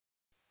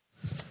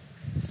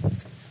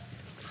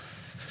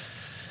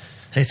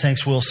Hey,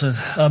 thanks, Wilson.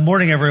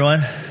 Morning,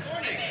 everyone.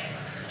 Morning.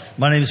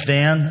 My name is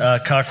Van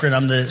Cochran.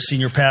 I'm the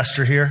senior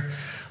pastor here.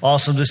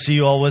 Awesome to see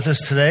you all with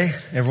us today.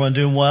 Everyone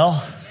doing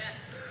well?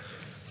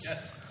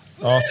 Yes.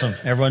 Awesome.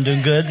 Everyone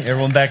doing good?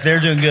 Everyone back there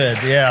doing good?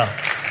 Yeah.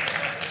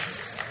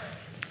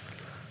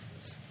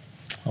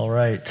 All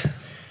right.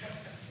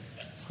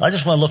 I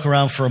just want to look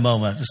around for a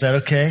moment. Is that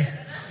okay?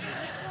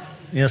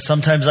 You know,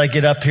 sometimes I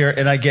get up here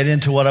and I get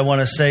into what I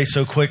want to say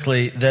so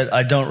quickly that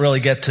I don't really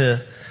get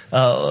to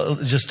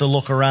just to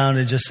look around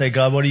and just say,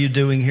 God, what are you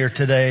doing here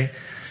today?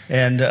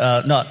 And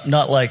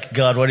not like,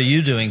 God, what are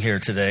you doing here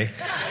today?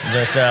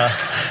 But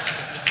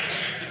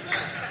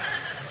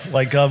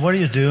like, God, what are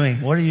you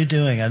doing? What are you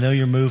doing? I know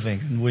you're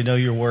moving, and we know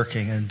you're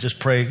working, and just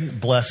pray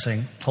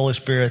blessing. Holy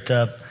Spirit,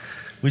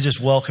 we just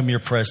welcome your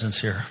presence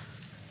here.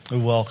 We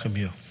welcome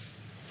you.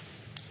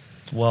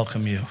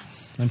 Welcome you.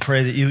 And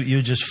pray that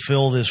you just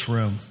fill this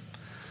room.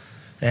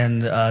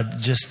 And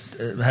just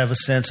have a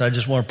sense, I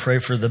just want to pray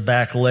for the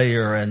back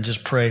layer and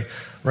just pray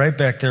right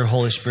back there,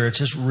 Holy Spirit.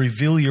 Just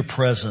reveal your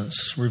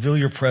presence. Reveal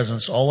your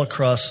presence all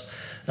across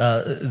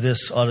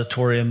this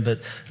auditorium,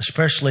 but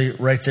especially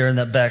right there in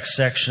that back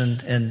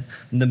section and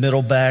in the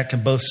middle back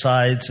and both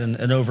sides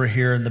and over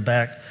here in the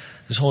back.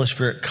 Just Holy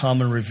Spirit,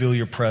 come and reveal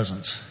your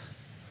presence.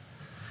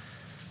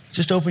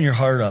 Just open your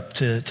heart up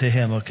to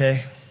Him,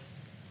 okay?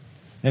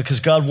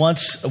 Because God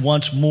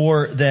wants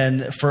more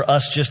than for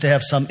us just to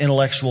have some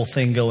intellectual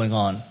thing going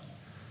on.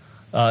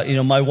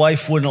 My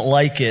wife wouldn't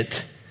like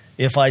it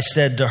if I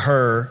said to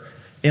her,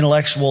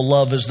 intellectual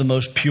love is the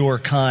most pure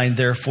kind,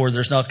 therefore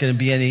there's not going to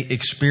be any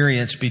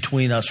experience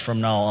between us from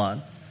now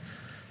on.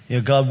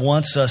 God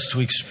wants us to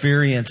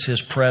experience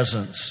His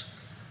presence.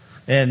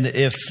 And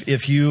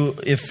if you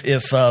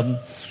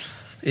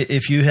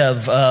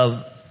have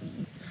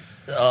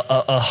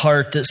a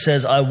heart that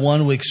says, I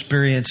want to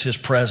experience His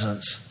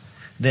presence,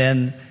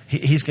 then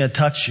He's going to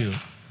touch you.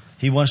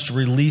 He wants to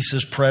release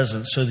His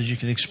presence so that you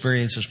can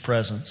experience His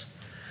presence.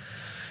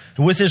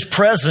 And with His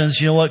presence,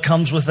 you know what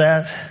comes with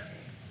that?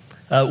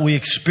 We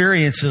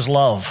experience His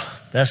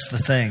love. That's the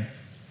thing.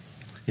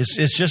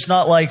 It's just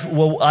not like,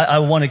 well, I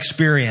want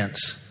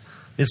experience.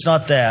 It's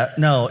not that.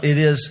 No, it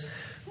is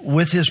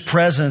with His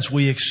presence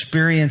we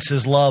experience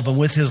His love. And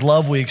with His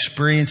love we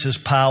experience His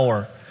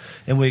power.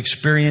 And we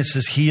experience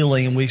His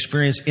healing. And we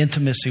experience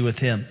intimacy with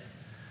Him.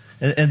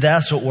 And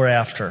that's what we're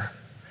after.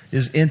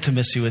 Is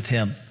intimacy with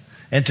Him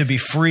and to be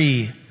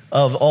free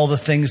of all the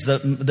things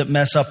that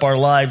mess up our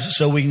lives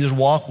so we can just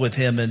walk with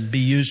Him and be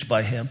used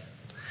by Him.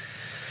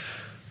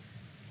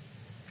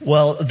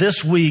 Well,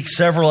 this week,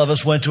 several of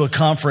us went to a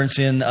conference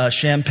in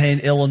Champaign,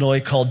 Illinois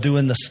called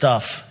Doing the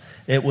Stuff.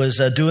 It was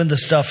Doing the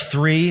Stuff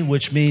 3,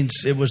 which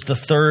means it was the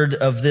third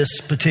of this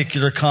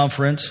particular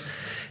conference.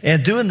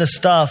 And doing the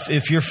stuff,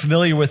 if you're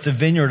familiar with the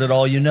vineyard at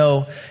all, you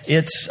know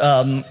it's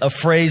a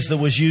phrase that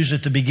was used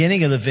at the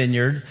beginning of the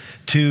vineyard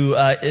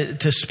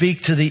to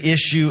speak to the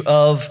issue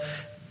of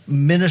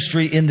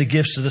ministry in the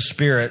gifts of the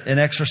Spirit and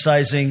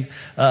exercising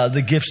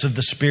the gifts of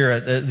the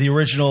Spirit. The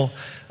original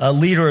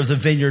leader of the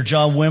vineyard,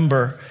 John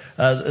Wimber,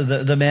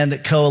 the man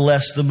that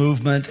coalesced the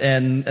movement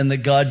and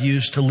that God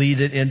used to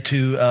lead it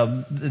into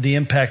the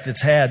impact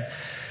it's had.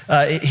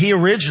 He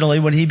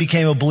originally, when he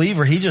became a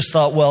believer, he just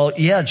thought, well,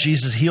 yeah,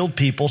 Jesus healed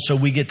people, so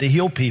we get to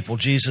heal people.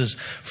 Jesus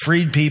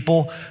freed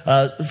people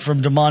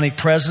from demonic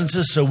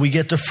presences, so we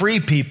get to free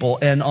people,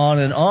 and on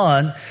and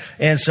on.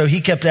 And so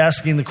he kept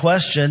asking the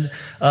question,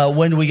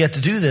 when do we get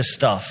to do this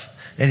stuff?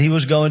 And he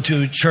was going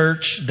to a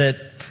church that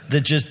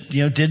just,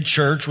 did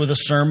church with a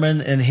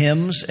sermon and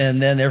hymns,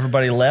 and then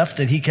everybody left.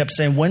 And he kept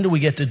saying, when do we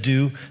get to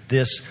do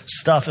this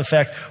stuff? In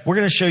fact, we're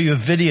going to show you a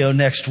video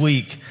next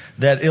week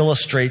that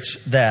illustrates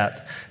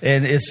that.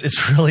 And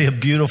it's really a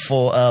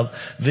beautiful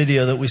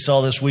video that we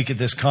saw this week at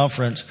this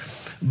conference.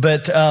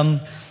 But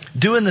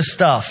doing the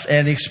stuff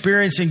and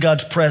experiencing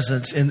God's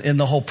presence in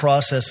the whole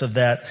process of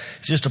that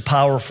is just a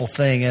powerful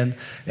thing. And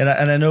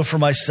I know for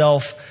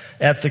myself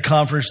at the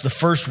conference, the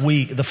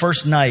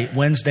first night,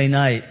 Wednesday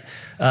night,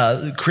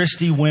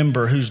 Christy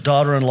Wimber, whose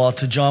daughter-in-law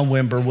to John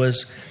Wimber,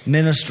 was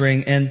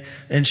ministering,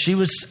 and she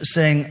was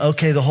saying,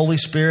 okay, the Holy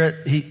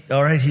Spirit,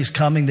 He's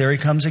coming, there He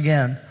comes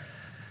again.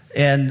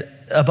 And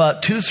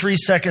about 2-3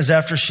 seconds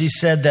after she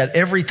said that,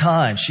 every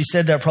time, she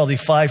said that probably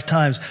 5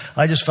 times,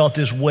 I just felt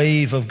this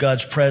wave of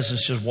God's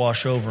presence just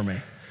wash over me.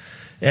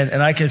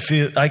 And I can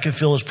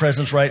feel His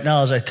presence right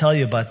now as I tell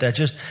you about that.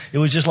 It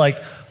was just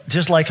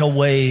like a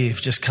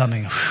wave just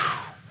coming.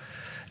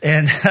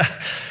 And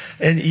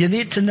you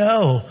need to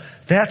know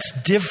that's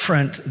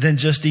different than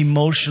just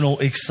emotional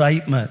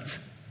excitement.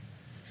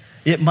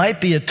 It might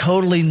be a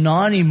totally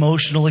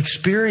non-emotional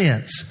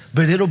experience,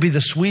 but it'll be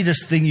the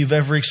sweetest thing you've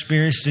ever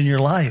experienced in your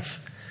life.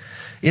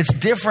 It's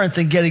different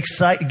than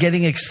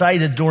getting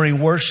excited during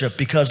worship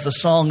because the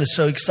song is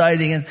so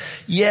exciting and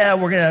yeah,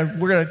 we're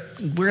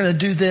gonna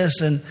do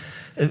this, and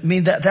I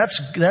mean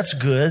that's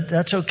good,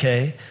 that's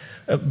okay.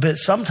 But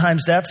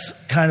sometimes that's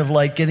kind of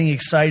like getting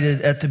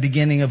excited at the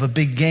beginning of a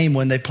big game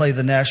when they play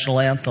the national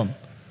anthem.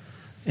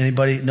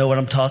 Anybody know what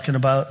I'm talking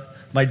about?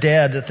 My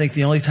dad, I think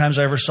the only times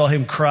I ever saw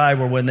him cry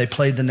were when they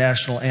played the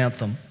national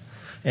anthem.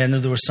 And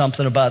there was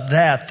something about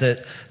that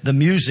the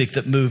music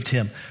that moved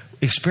him.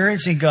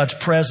 Experiencing God's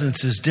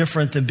presence is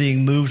different than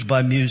being moved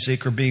by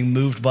music or being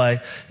moved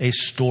by a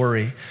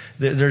story.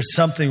 There's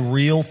something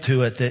real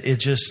to it that it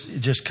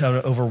just kind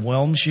of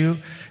overwhelms you,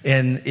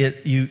 and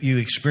you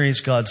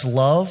experience God's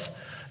love,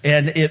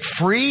 and it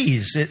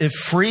frees. It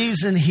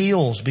frees and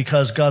heals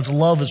because God's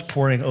love is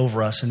pouring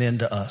over us and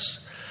into us.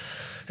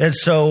 And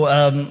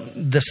so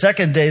the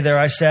second day there,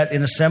 I sat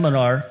in a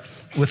seminar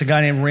with a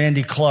guy named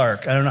Randy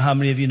Clark. I don't know how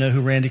many of you know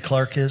who Randy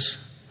Clark is.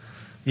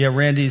 Yeah,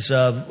 Randy's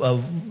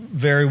a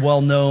very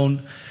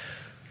well-known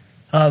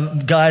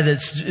guy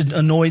that's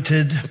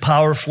anointed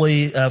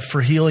powerfully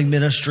for healing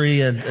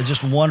ministry, and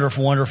just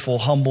wonderful, wonderful,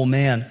 humble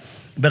man.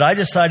 But I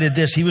decided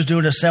this. He was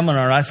doing a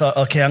seminar, and I thought,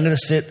 okay, I'm going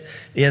to sit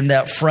in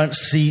that front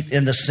seat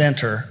in the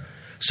center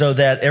so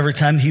that every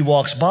time he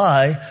walks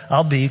by,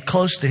 I'll be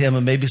close to him,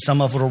 and maybe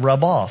some of it will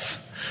rub off,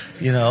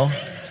 you know.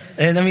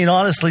 And I mean,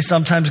 honestly,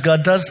 sometimes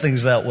God does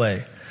things that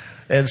way.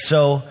 And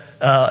so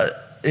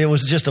it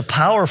was just a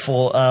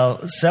powerful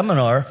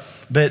seminar.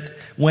 But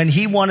when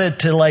he wanted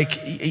to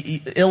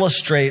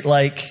illustrate,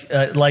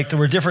 there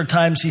were different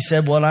times he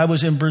said, when I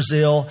was in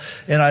Brazil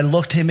and I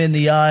looked him in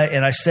the eye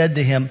and I said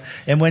to him,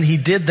 and when he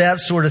did that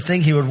sort of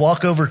thing, he would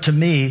walk over to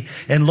me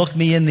and look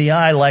me in the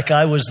eye like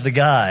I was the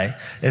guy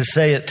and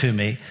say it to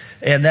me.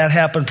 And that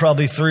happened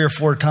probably 3 or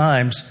 4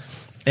 times.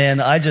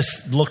 And I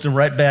just looked him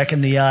right back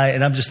in the eye,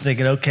 and I'm just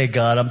thinking, okay,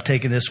 God, I'm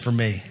taking this for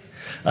me.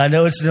 I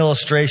know it's an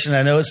illustration.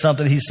 I know it's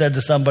something he said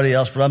to somebody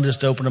else, but I'm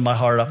just opening my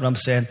heart up, and I'm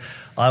saying,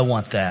 I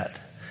want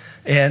that.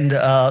 And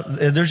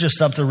there's just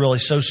something really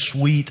so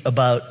sweet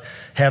about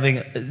having,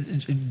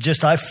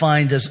 I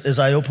find as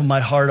I open my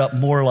heart up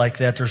more like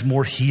that, there's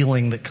more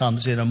healing that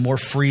comes in and more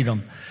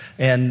freedom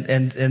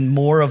and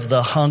more of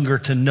the hunger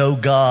to know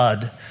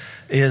God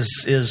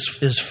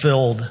is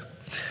filled.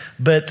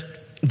 But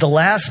the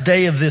last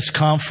day of this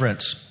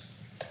conference,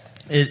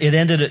 it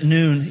ended at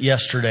noon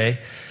yesterday,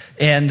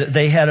 and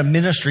they had a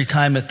ministry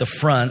time at the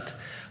front.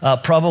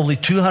 Probably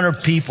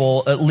 200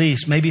 people, at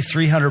least, maybe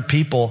 300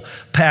 people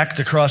packed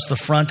across the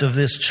front of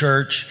this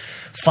church,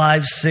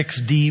 5,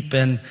 6 deep,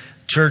 and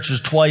church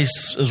is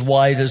twice as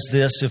wide as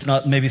this, if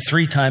not maybe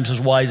 3 times as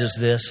wide as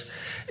this.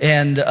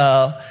 And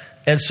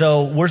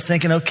so we're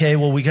thinking, okay,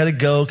 well, we got to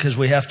go because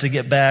we have to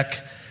get back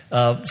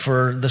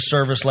for the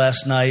service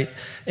last night.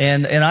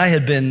 And I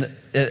had been,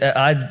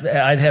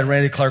 I'd had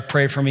Randy Clark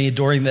pray for me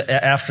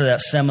after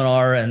that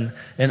seminar and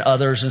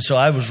others. And so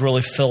I was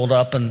really filled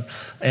up and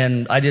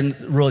I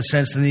didn't really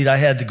sense the need. I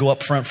had to go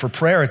up front for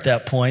prayer at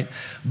that point.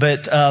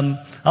 But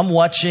I'm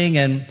watching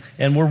and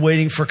we're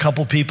waiting for a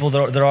couple people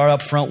that are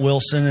up front.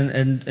 Wilson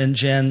and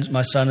Jen,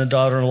 my son and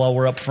daughter-in-law,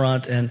 were up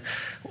front and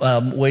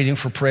waiting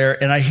for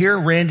prayer. And I hear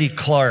Randy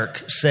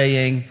Clark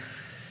saying,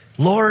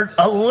 Lord,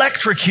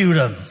 electrocute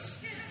him.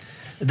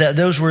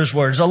 Those were his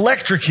words,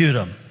 electrocute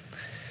him.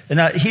 And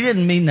now, he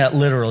didn't mean that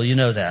literal, you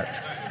know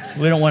that.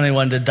 We don't want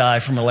anyone to die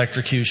from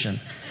electrocution.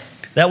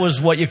 That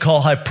was what you call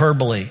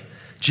hyperbole.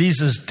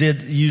 Jesus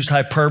did use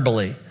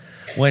hyperbole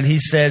when he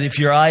said, if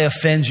your eye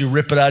offends you,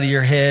 rip it out of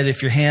your head.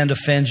 If your hand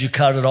offends you,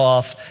 cut it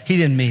off. He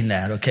didn't mean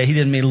that, okay? He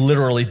didn't mean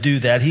literally do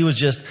that. He was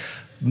just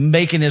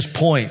making his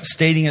point,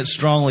 stating it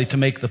strongly to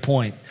make the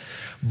point.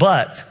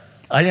 But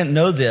I didn't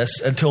know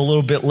this until a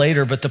little bit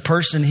later, but the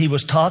person he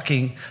was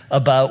talking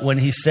about when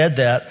he said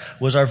that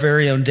was our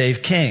very own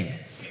Dave King,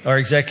 our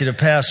executive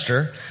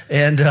pastor.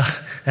 And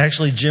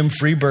actually, Jim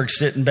Freeberg's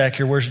sitting back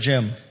here. Where's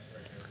Jim?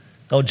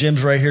 Oh,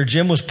 Jim's right here.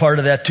 Jim was part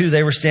of that too.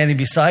 They were standing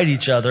beside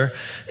each other.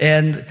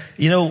 And,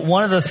 you know,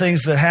 one of the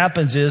things that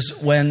happens is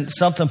when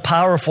something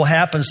powerful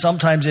happens,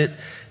 sometimes it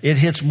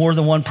hits more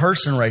than one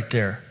person right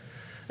there.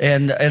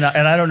 And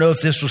I don't know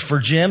if this was for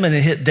Jim and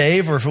it hit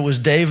Dave or if it was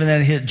Dave and then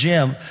it hit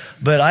Jim.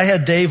 But I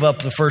had Dave up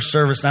the first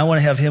service, and I want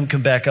to have him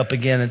come back up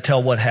again and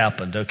tell what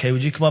happened. Okay,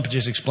 would you come up and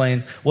just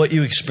explain what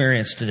you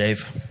experienced to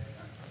Dave?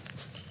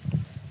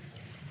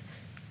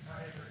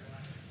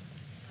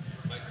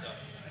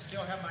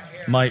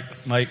 Mike.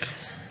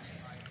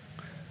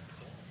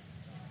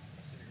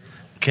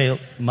 Okay,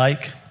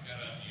 Mike.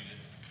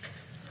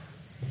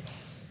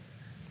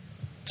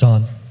 It's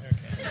on.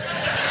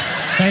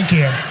 Thank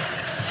you.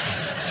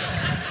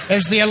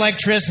 There's the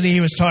electricity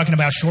he was talking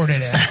about shorted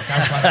in.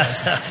 That's what I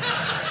was.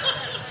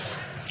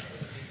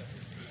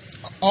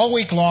 All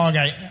week long,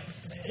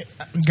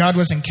 God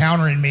was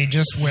encountering me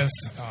just with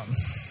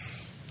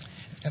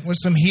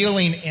some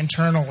healing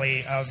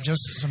internally of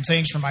just some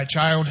things from my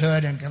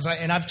childhood,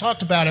 and I've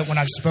talked about it when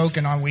I've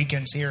spoken on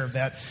weekends here,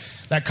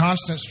 that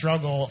constant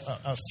struggle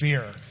of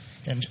fear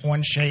in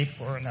one shape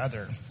or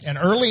another. And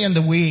early in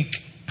the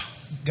week,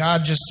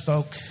 God just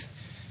spoke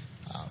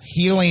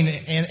healing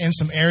in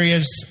some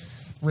areas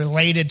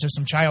related to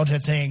some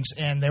childhood things,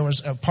 and there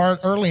was a part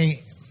early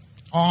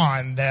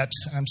on that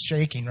I'm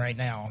shaking right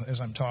now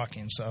as I'm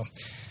talking. So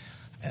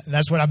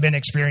that's what I've been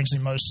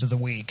experiencing most of the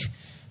week.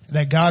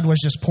 That God was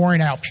just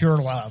pouring out pure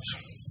love.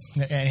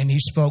 And he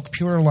spoke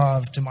pure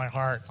love to my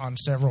heart on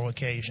several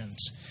occasions.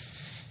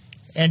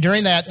 And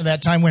during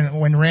that time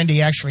when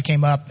Randy actually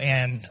came up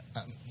and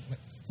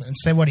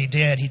said what he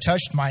did, he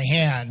touched my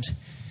hand,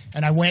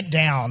 and I went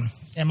down,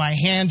 and my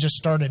hand just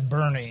started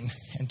burning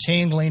and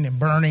tingling and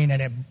burning,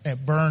 and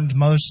it burned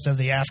most of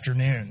the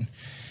afternoon.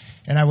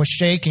 And I was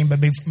shaking, but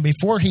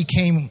before he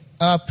came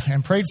up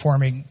and prayed for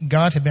me,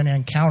 God had been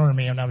encountering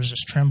me, and I was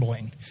just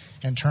trembling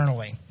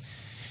internally.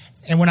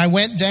 And when I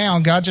went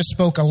down, God just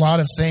spoke a lot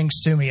of things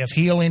to me of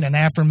healing and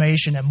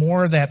affirmation and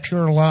more of that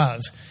pure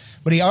love.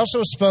 But he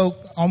also spoke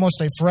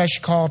almost a fresh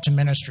call to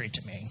ministry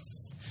to me.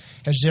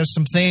 It's just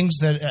some things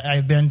that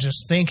I've been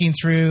just thinking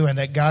through and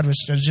that God was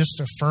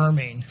just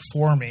affirming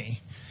for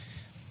me.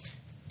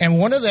 And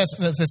one of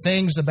the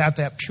things about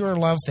that pure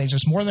love thing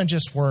is more than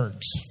just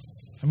words.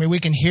 I mean, we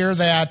can hear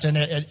that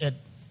and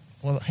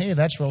well, hey,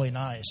 that's really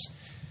nice.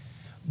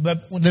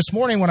 But this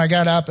morning when I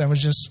got up and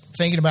was just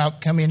thinking about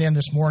coming in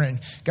this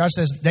morning, God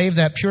says, Dave,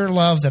 that pure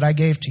love that I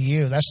gave to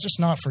you, that's just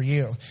not for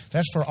you.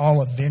 That's for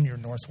all of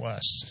Vineyard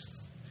Northwest.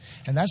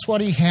 And that's what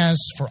he has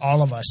for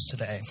all of us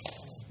today.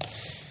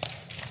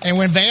 And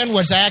when Van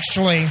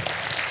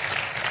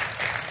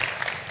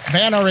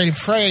already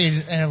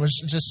prayed and it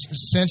was just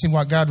sensing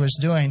what God was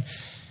doing,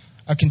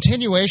 a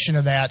continuation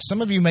of that,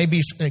 some of you may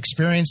be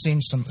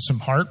experiencing some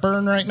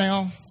heartburn right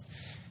now.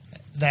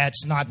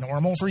 That's not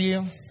normal for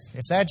you.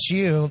 If that's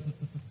you,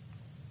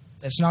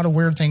 it's not a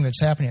weird thing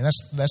that's happening.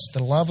 That's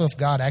the love of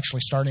God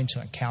actually starting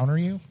to encounter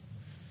you.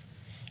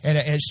 And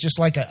it's just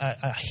like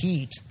a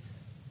heat.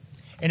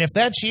 And if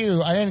that's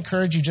you, I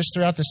encourage you just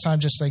throughout this time,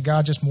 just say,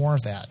 God, just more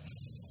of that.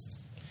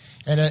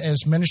 And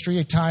as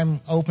ministry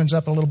time opens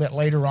up a little bit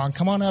later on,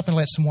 come on up and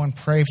let someone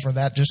pray for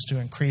that just to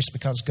increase,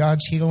 because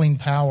God's healing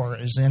power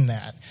is in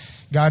that.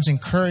 God's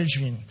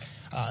encouraging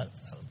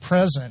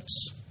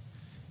presence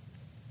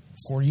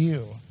for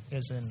you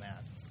is in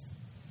that.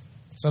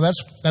 So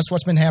that's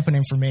what's been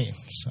happening for me.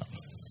 So,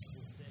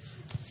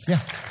 yeah.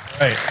 All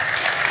right.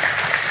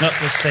 No,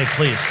 let's stay,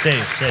 please.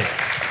 Stay.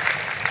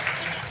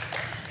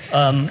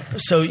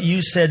 So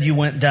you said you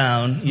went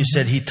down. You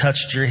said he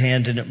touched your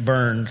hand and it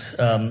burned.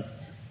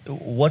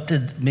 What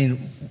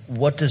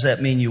does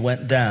that mean? You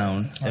went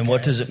down, and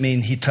what does it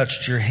mean? He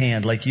touched your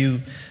hand. Like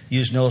you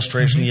used an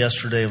illustration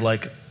yesterday of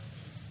like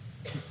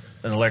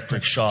an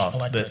electric shock.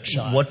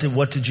 Shock. What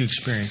did you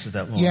experience at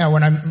that moment? Yeah,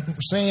 when I'm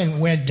saying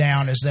went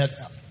down is that,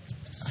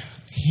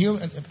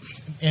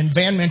 and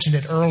Van mentioned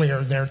it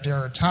earlier. There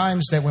are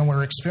times that when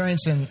we're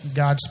experiencing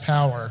God's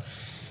power,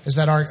 is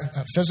that our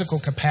physical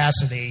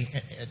capacity,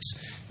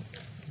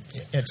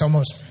 it's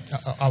almost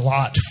a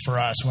lot for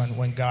us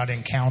when God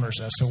encounters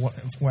us. So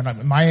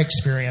my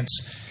experience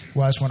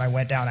was when I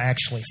went down, I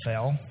actually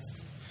fell.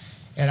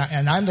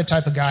 And I'm the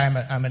type of guy,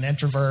 I'm an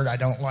introvert. I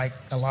don't like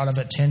a lot of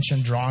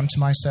attention drawn to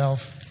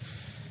myself.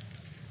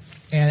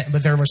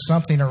 But there was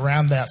something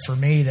around that for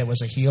me that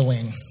was a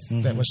healing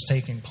that was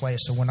taking place.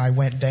 So when I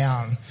went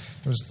down,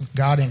 it was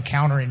God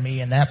encountering me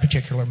in that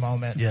particular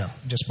moment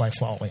just by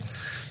falling.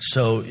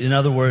 So, in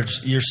other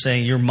words, you're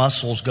saying your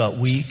muscles got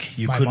weak.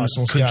 You couldn't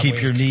keep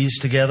your knees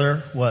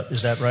together. What,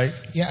 is that right?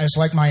 Yeah, it's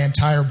like my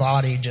entire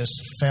body just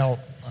felt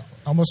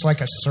almost like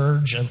a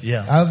surge of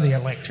the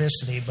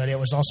electricity, but it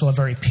was also a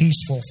very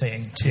peaceful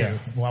thing too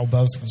while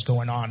both was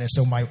going on. And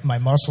so my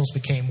muscles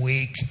became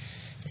weak,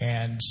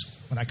 and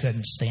when I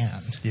couldn't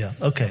stand. Yeah.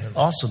 Okay.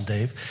 Awesome,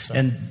 Dave. So,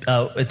 and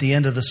at the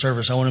end of the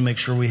service, I want to make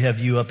sure we have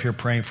you up here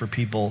praying for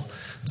people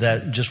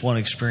that just want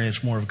to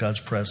experience more of God's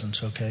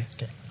presence. Okay.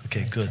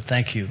 Okay, good.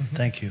 Thank you.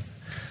 Thank you.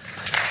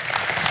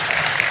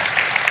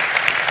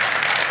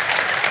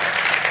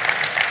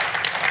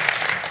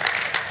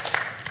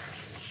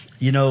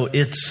 You know,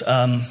 it's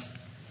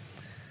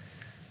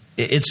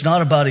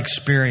not about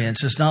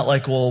experience. It's not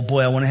like, well,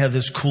 boy, I want to have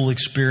this cool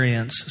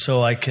experience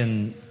so I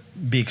can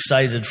be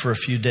excited for a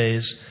few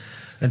days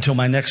until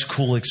my next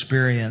cool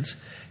experience.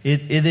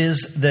 It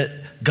is that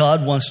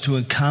God wants to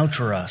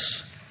encounter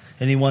us,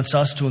 and He wants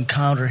us to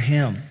encounter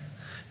Him.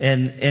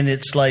 And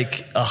it's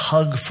like a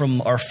hug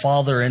from our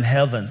Father in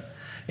heaven,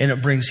 and it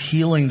brings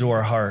healing to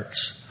our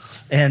hearts.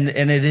 And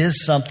it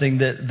is something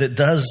that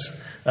does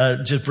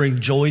just bring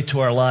joy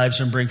to our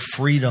lives and bring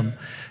freedom.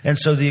 And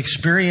so the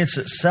experience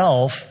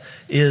itself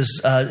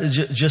is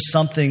just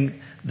something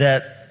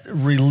that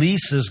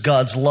releases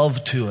God's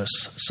love to us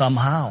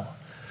somehow.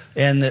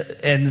 And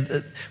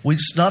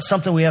it's not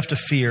something we have to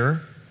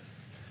fear.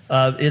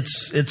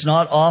 It's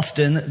not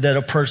often that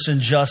a person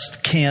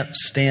just can't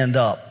stand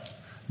up.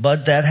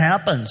 But that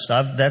happens.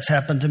 That's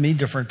happened to me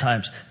different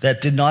times.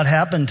 That did not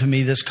happen to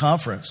me this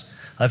conference.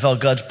 I felt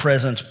God's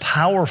presence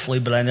powerfully,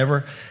 but I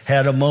never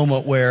had a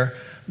moment where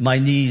my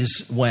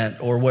knees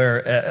went or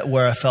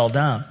where I fell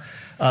down.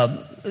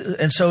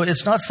 And so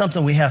it's not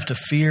something we have to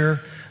fear,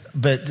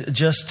 but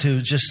just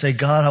say,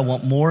 God, I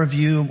want more of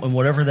you, and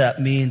whatever that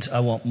means,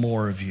 I want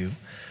more of you.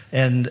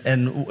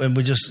 And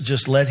we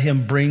just let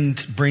Him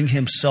bring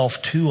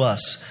Himself to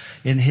us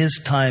in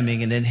His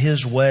timing and in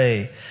His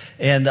way.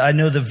 And I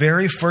know the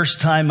very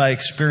first time I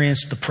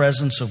experienced the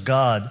presence of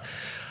God,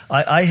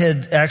 I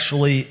had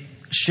actually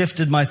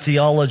shifted my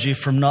theology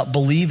from not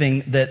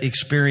believing that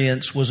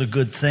experience was a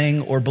good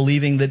thing or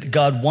believing that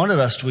God wanted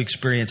us to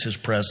experience his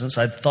presence.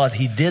 I thought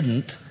he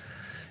didn't.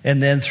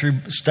 And then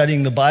through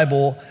studying the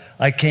Bible,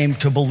 I came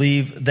to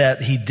believe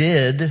that he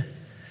did.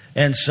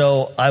 And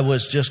so I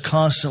was just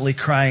constantly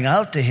crying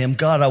out to him,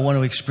 God, I want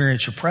to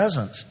experience your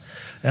presence.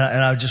 And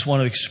I just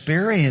want to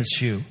experience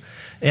you.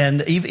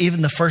 And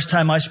even the first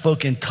time I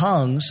spoke in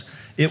tongues,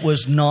 it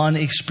was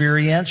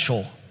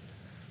non-experiential.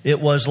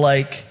 It was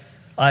like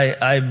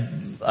I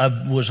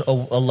was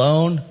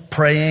alone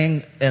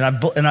praying, and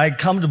I'd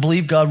come to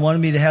believe God wanted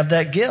me to have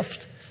that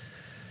gift.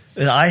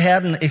 And I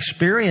hadn't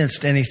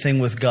experienced anything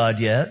with God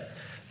yet,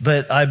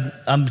 but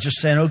I'm just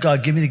saying, oh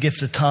God, give me the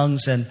gift of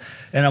tongues, and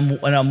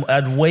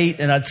I'd wait,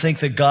 and I'd think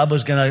that God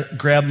was going to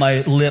grab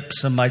my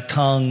lips and my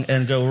tongue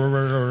and go,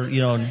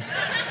 and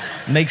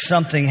make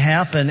something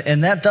happen.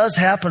 And that does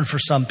happen for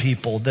some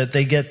people, that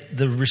they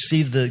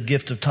receive the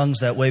gift of tongues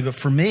that way. But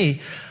for me,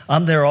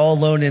 I'm there all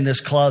alone in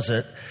this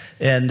closet,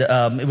 and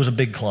it was a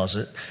big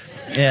closet,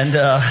 and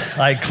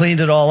I cleaned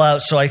it all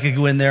out so I could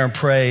go in there and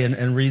pray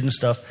and read and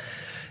stuff.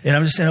 And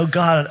I'm just saying, oh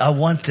God, I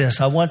want this.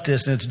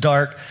 And it's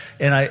dark.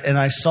 And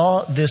I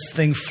saw this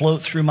thing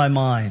float through my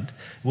mind.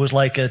 It was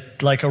like a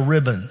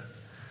ribbon.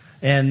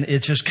 And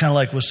it just kind of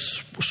like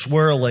was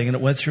swirling, and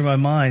it went through my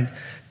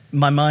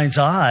mind's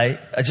eye,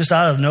 just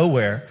out of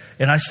nowhere.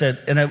 And I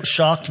said, and it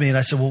shocked me. And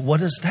I said, well,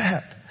 what is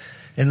that?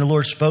 And the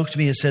Lord spoke to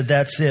me and said,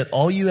 that's it.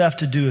 All you have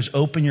to do is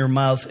open your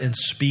mouth and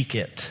speak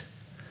it.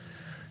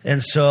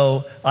 And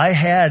so I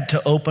had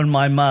to open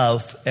my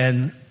mouth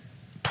and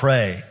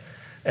pray.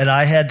 And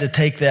I had to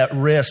take that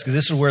risk.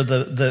 This is where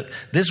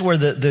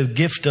the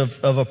gift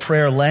of a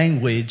prayer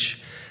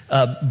language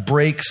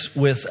breaks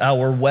with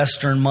our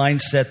Western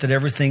mindset that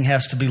everything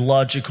has to be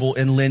logical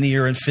and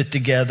linear and fit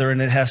together,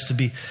 and it has to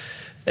be.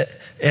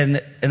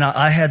 And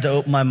I had to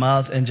open my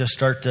mouth and just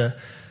start to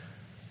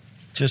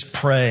just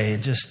pray,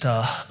 and just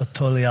and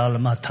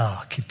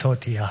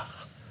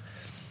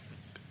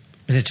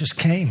it just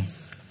came.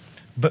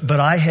 But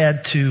I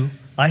had to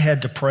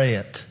pray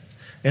it.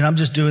 And I'm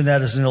just doing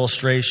that as an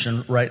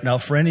illustration right now.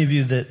 For any of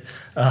you that,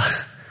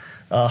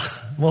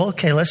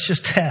 let's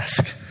just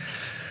ask.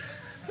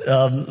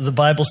 The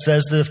Bible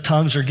says that if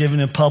tongues are given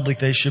in public,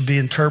 they should be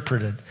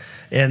interpreted.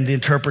 And the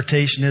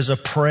interpretation is a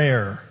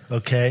prayer,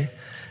 okay?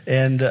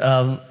 And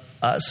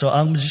so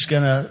I'm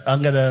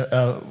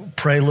gonna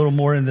pray a little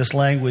more in this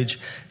language,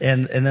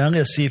 and then I'm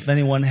gonna see if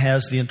anyone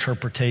has the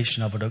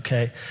interpretation of it,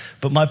 okay?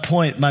 But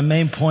my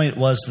main point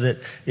was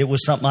that it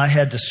was something I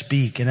had to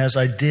speak, and as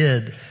I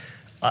did,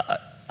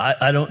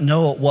 I don't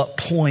know at what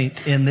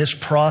point in this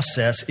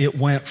process it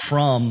went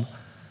from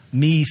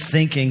me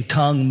thinking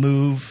tongue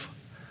move,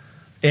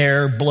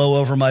 air blow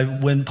over my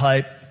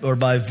windpipe or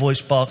my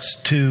voice box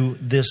to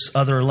this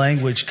other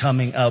language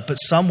coming out. But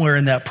somewhere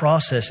in that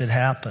process it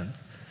happened.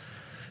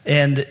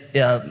 And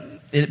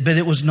but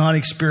it was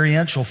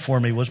non-experiential for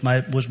me was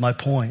my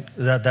point.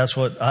 That's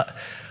what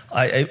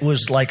it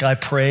was like. I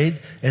prayed,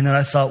 and then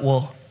I thought,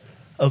 well,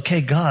 okay,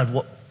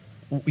 God,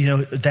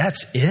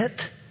 that's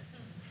it.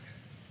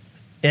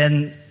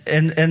 And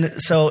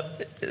so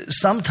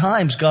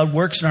sometimes God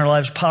works in our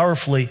lives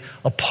powerfully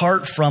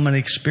apart from an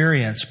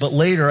experience. But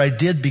later I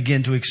did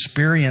begin to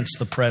experience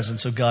the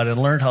presence of God and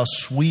learned how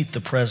sweet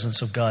the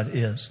presence of God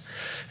is.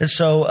 And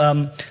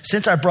so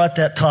since I brought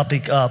that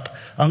topic up,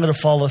 I'm going to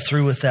follow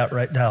through with that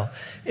right now.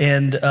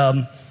 And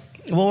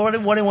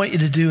what I want you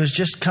to do is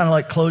just kind of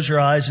like close your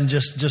eyes and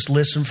just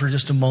listen for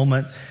just a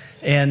moment.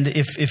 And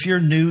if you're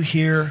new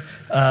here,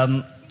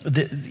 God's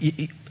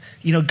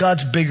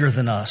bigger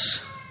than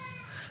us.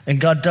 And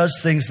God does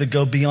things that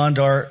go beyond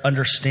our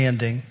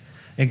understanding.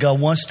 And God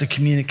wants to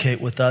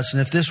communicate with us.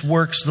 And if this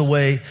works the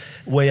way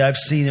I've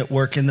seen it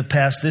work in the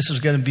past, this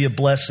is going to be a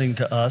blessing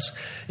to us.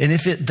 And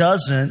if it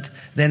doesn't,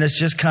 then it's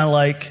just kind of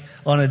like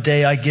on a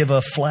day I give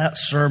a flat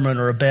sermon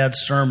or a bad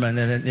sermon,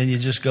 and you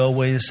just go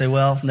away and say,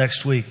 well,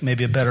 next week,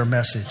 maybe a better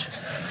message.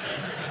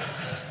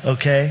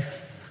 Okay?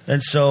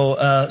 And so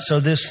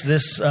this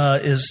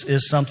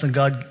is something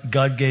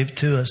God gave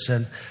to us.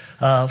 And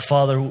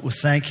Father,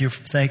 thank you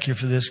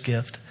for this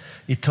gift.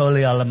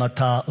 Itoli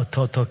alamata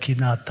ototo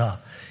kinata.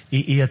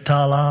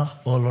 Iatala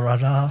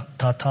olorana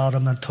tatara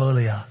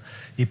mantolia.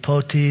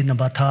 Ipoti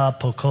nabata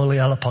pokoli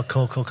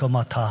alapakoko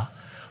kamata.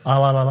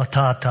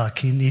 Alalatata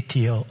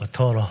kinitio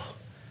otoro.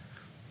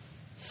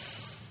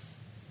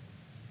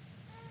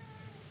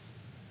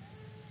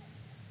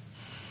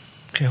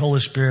 Okay,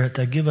 Holy Spirit,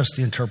 give us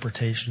the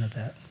interpretation of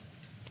that.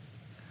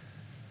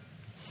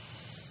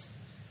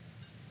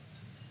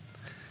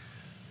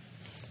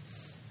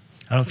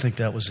 I don't think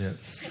that was it.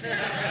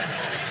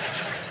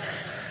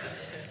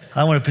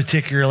 I want to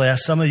particularly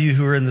ask some of you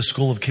who are in the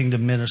School of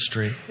Kingdom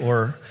Ministry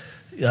or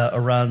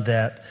around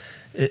that,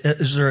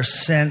 is there a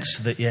sense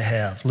that you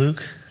have?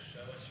 Luke?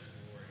 Show us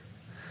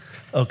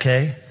your glory.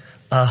 Okay.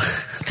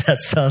 That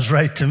sounds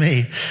right to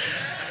me.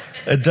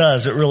 It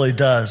does. It really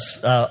does.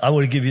 I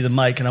want to give you the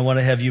mic, and I want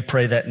to have you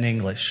pray that in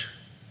English.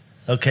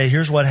 Okay,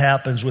 here's what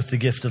happens with the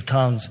gift of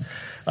tongues.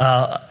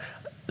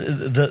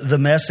 The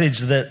message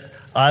that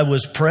I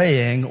was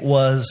praying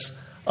was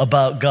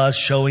about God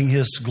showing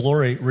his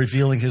glory,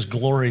 revealing his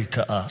glory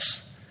to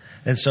us.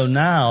 And so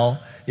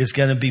now it's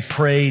going to be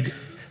prayed,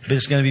 but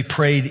it's going to be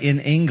prayed in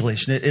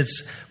English.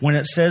 It's when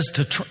it says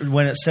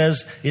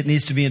it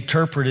needs to be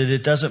interpreted,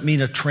 it doesn't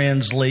mean a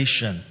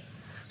translation.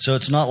 So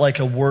it's not like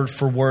a word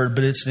for word,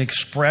 but it's an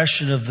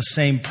expression of the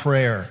same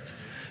prayer.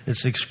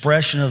 It's an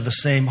expression of the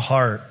same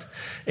heart.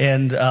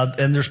 And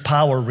there's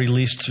power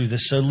released through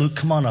this. So Luke,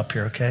 come on up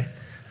here, okay?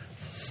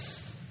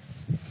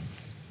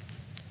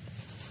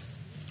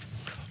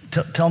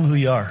 Tell them who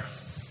you are.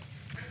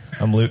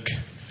 I'm Luke.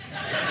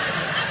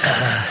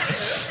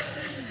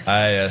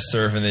 I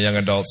serve in the young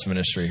adults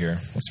ministry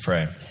here. Let's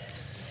pray.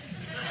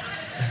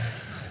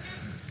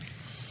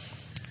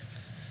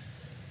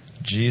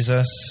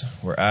 Jesus,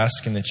 we're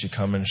asking that you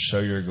come and show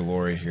your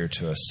glory here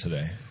to us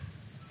today.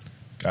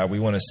 God, we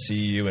want to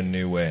see you in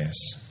new ways.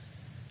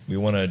 We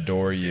want to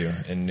adore you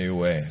in new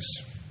ways.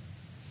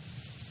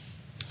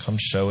 Come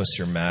show us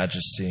your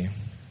majesty.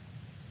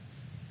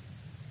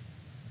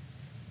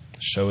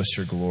 Show us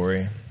your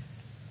glory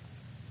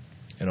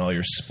and all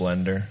your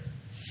splendor.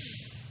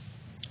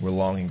 We're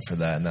longing for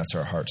that, and that's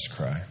our heart's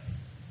cry.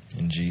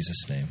 In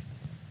Jesus' name,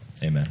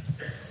 amen.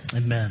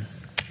 Amen.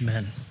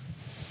 Amen.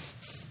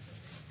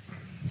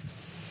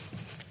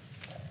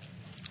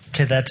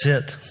 Okay, that's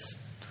it.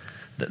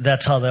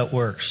 That's how that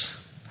works.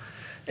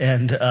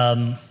 And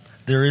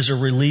there is a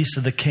release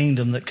of the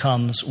kingdom that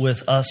comes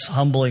with us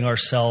humbling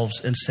ourselves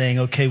and saying,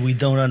 okay, we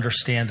don't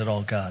understand it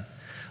all, God.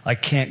 I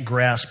can't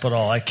grasp it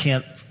all. I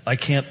can't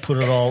put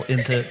it all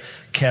into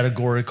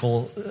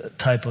categorical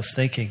type of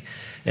thinking.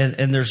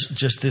 And there's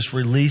just this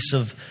release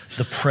of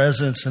the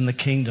presence in the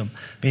kingdom.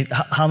 I mean,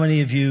 how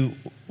many of you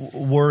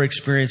were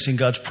experiencing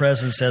God's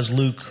presence as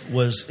Luke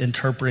was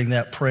interpreting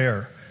that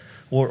prayer,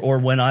 or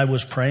when I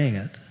was praying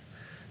it?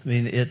 I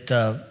mean,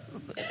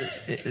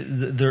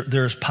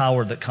 there's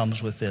power that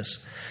comes with this.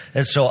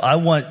 And so I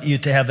want you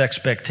to have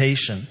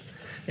expectation.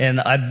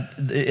 And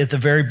at the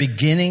very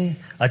beginning,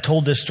 I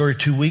told this story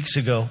 2 weeks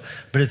ago,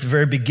 but at the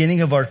very beginning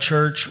of our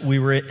church, we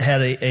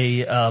had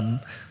a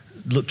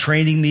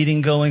training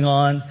meeting going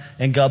on,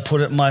 and God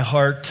put it in my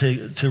heart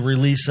to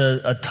release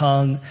a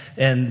tongue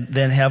and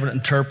then have it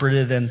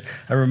interpreted. And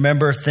I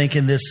remember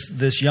thinking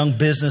this young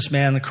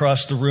businessman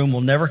across the room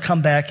will never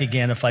come back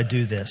again if I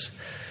do this.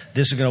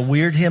 This is going to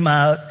weird him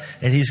out,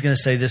 and he's going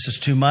to say, this is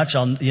too much.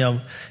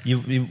 You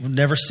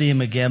never see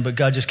him again. But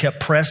God just kept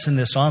pressing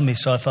this on me.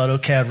 So I thought,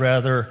 okay,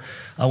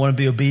 I want to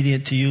be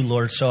obedient to you,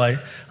 Lord. So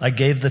I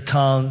gave the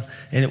tongue,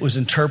 and it was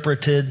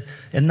interpreted,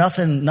 and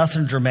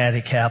nothing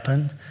dramatic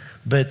happened.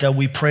 But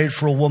we prayed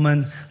for a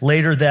woman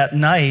later that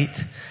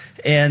night,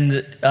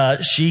 and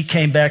she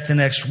came back the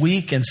next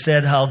week and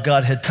said how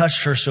God had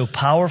touched her so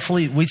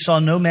powerfully. We saw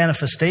no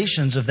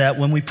manifestations of that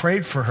when we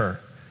prayed for her.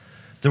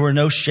 There was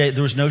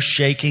no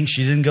shaking.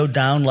 She didn't go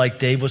down like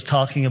Dave was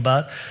talking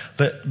about.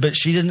 But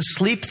she didn't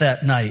sleep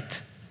that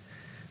night.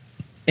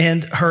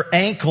 And her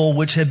ankle,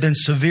 which had been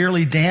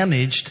severely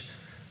damaged,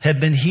 had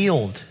been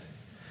healed.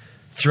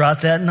 Throughout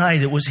that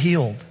night, it was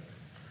healed.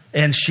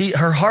 And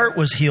her heart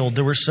was healed.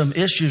 There were some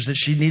issues that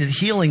she needed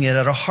healing in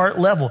at a heart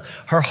level.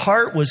 Her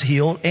heart was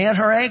healed and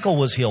her ankle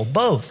was healed,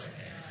 both.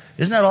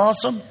 Isn't that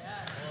awesome?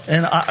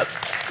 And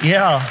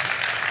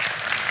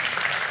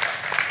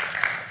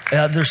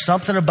there's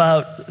something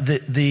about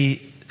the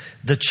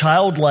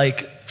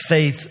childlike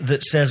faith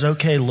that says,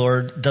 okay,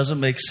 Lord, doesn't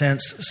make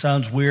sense,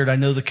 sounds weird. I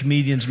know the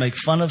comedians make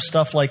fun of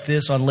stuff like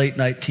this on late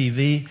night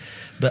TV,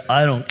 but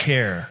I don't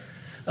care.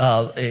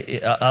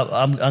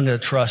 I'm going to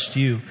trust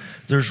you.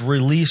 There's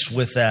release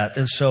with that.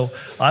 And so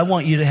I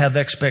want you to have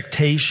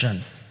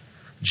expectation,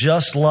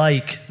 just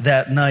like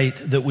that night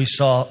that we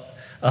saw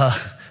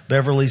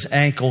Beverly's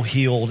ankle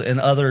healed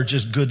and other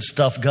just good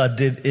stuff God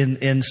did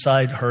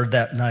inside her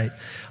that night.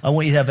 I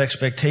want you to have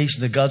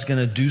expectation that God's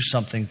going to do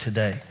something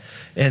today.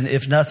 And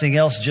if nothing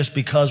else, just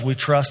because we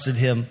trusted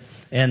him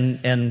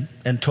and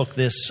took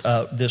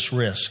this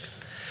risk.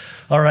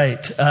 All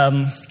right.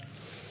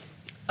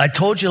 I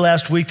told you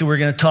last week that we're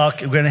going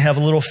to have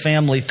a little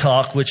family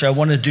talk, which I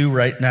want to do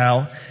right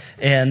now.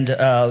 And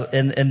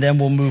then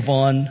we'll move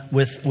on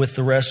with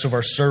the rest of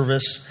our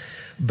service.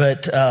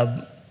 But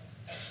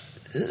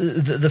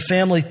the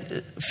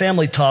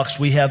family talks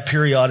we have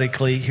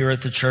periodically here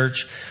at the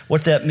church.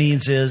 What that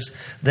means is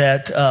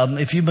that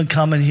if you've been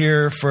coming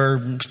here for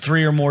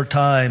 3 or more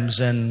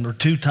times or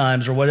 2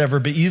 times or whatever,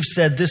 but you've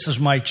said this is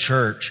my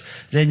church,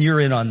 then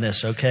you're in on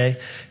this, okay?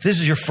 If this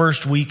is your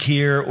first week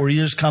here, or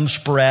you just come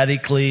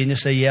sporadically and you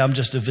say, yeah, I'm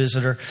just a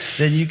visitor,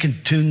 then you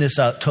can tune this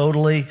out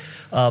totally.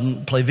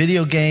 Play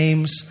video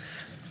games,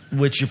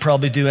 which you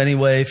probably do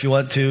anyway if you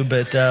want to,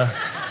 but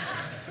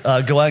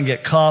go out and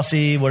get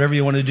coffee, whatever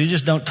you want to do.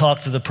 Just don't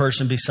talk to the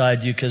person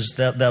beside you, because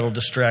that'll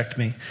distract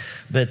me,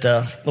 but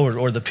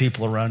or the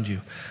people around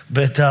you.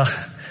 But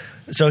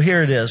so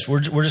here it is. We're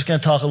just going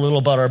to talk a little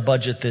about our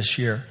budget this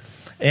year.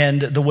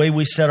 And the way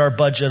we set our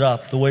budget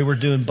up, the way we're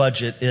doing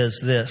budget is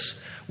this.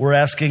 We're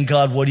asking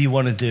God, what do you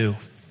want to do?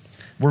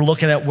 We're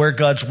looking at where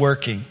God's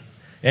working.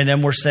 And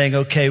then we're saying,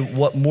 okay,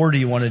 what more do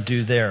you want to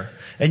do there?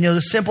 And the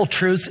simple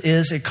truth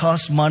is it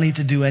costs money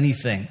to do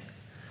anything.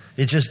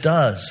 It just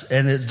does.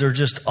 And there are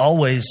just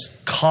always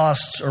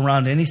costs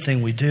around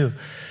anything we do.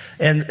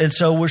 And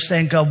so we're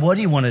saying, God, what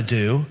do you want to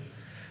do?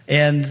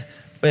 And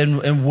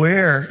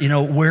where,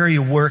 where are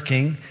you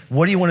working?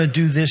 What do you want to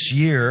do this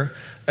year?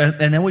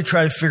 And then we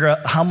try to figure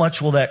out how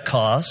much will that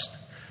cost?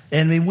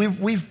 And I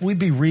mean, we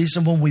be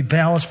reasonable, we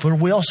balance, but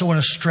we also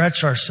want to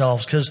stretch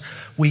ourselves because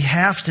we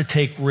have to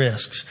take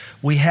risks.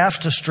 We have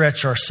to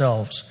stretch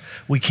ourselves.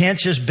 We can't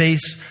just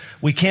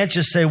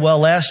say, well,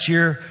 last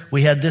year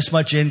we had this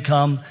much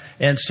income,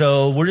 and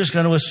so we're just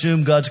going to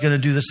assume God's going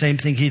to do the same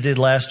thing he did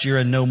last year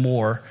and no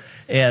more,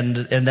 and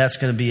that's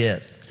going to be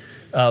it.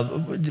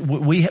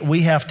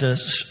 We have to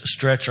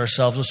stretch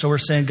ourselves. And so we're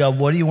saying, God,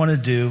 what do you want to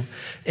do?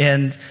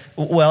 And,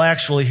 well,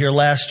 actually here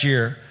last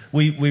year,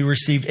 we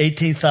received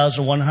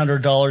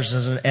 $18,100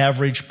 as an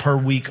average per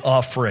week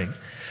offering.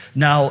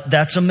 Now,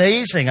 that's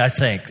amazing, I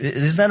think.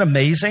 Isn't that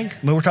amazing?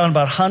 I mean, we're talking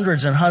about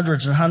hundreds and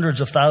hundreds and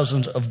hundreds of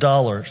thousands of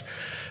dollars.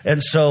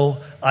 And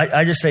so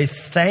I just say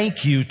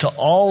thank you to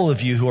all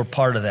of you who are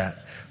part of that.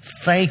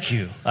 Thank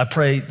you. I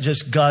pray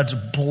just God's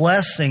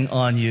blessing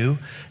on you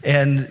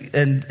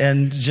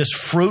and just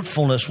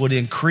fruitfulness would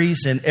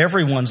increase in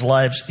everyone's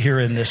lives here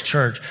in this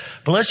church.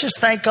 But let's just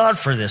thank God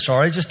for this, all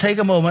right? Just take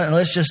a moment and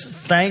let's just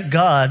thank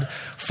God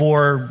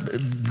for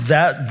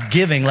that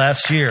giving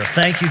last year.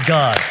 Thank you,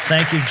 God.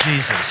 Thank you,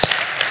 Jesus.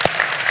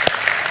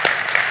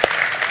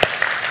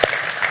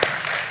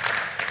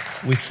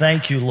 We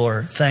thank you,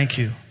 Lord. Thank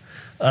you.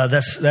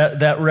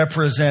 That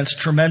represents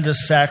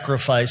tremendous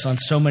sacrifice on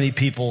so many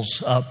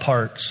people's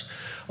parts.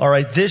 All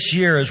right, this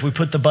year as we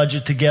put the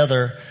budget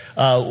together,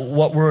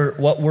 what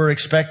we're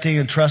expecting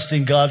and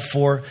trusting God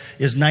for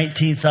is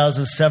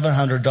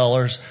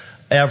 $19,700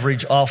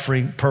 average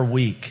offering per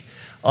week.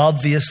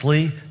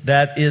 Obviously,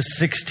 that is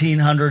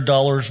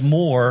 $1,600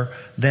 more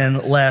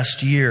than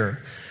last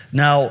year.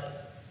 Now,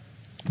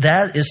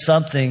 that is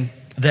something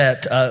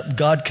that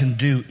God can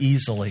do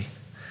easily,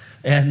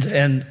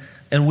 and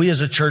we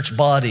as a church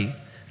body,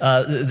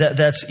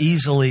 that's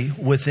easily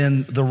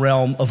within the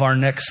realm of our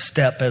next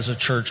step as a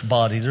church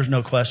body. There's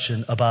no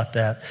question about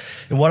that.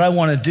 And what I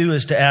want to do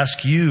is to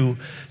ask you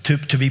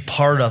to be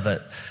part of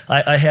it.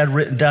 I had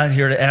written down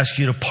here to ask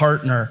you to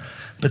partner,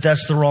 but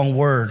that's the wrong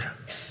word.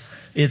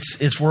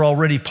 It's we're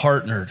already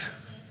partnered.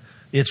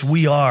 It's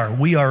we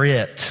are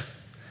it.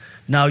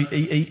 Now,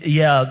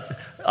 yeah,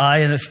 I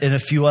and a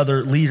few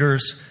other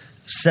leaders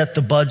set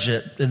the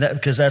budget,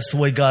 because that's the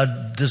way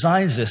God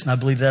designs this, and I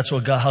believe that's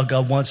how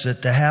God wants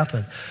it to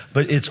happen.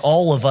 But it's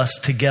all of us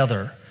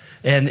together,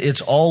 and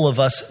it's all of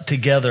us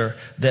together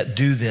that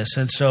do this.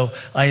 And so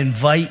I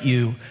invite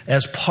you,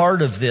 as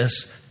part of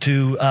this,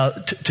 to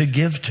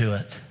give to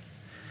it,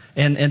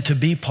 and to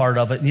be part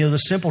of it. The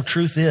simple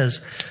truth is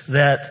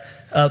that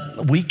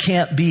we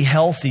can't be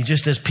healthy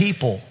just as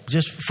people.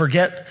 Just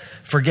forget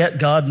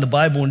God and the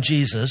Bible and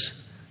Jesus.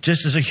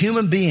 Just as a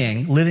human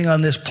being living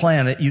on this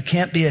planet, you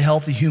can't be a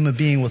healthy human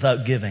being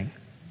without giving,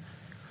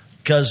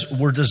 because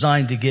we're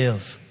designed to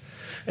give.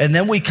 And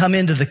then we come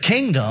into the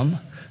kingdom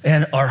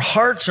and our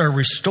hearts are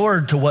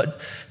restored to what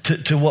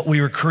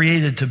we were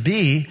created to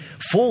be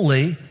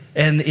fully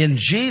and in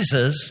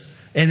Jesus.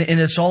 And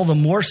it's all the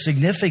more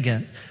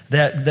significant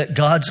that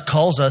God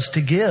calls us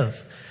to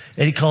give.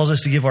 And he calls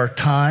us to give our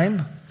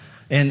time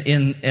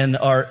and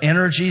our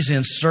energies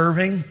in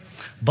serving.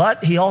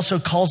 But he also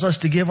calls us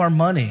to give our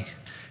money.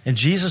 And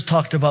Jesus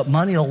talked about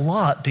money a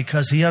lot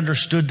because he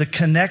understood the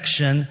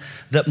connection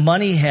that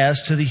money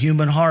has to the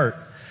human heart.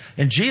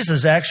 And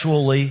Jesus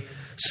actually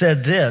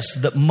said this,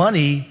 that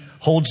money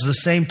holds the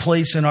same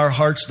place in our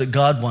hearts that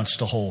God wants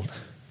to hold.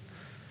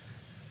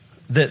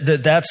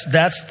 That's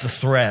the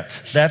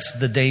threat. That's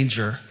the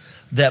danger.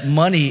 That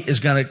money is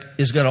going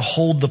to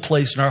hold the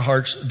place in our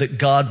hearts that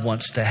God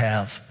wants to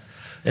have.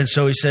 And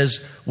so he says,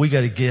 we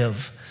got to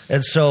give.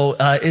 And so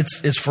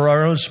it's for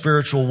our own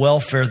spiritual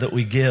welfare that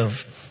we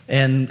give.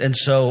 And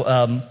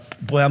so,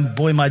 boy,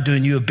 am I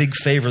doing you a big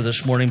favor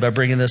this morning by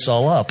bringing this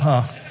all up,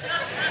 huh?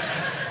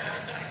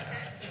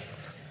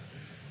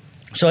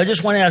 So I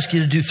just want to ask you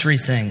to do three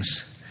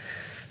things.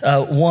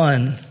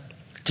 One,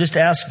 just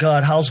ask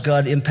God, how's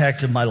God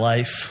impacted my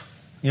life?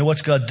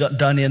 What's God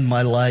done in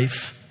my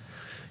life?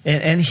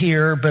 And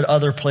here, but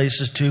other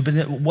places too.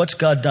 But what's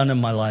God done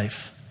in my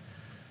life?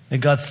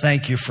 And God,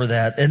 thank you for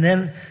that. And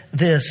then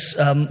this,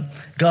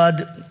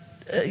 God,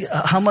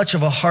 how much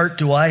of a heart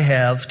do I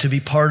have to be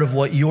part of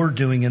what you're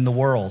doing in the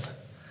world?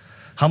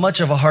 How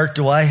much of a heart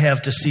do I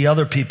have to see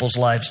other people's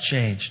lives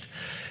changed?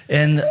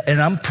 And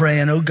I'm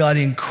praying, oh God,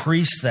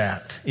 increase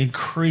that.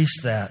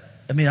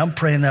 I mean, I'm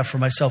praying that for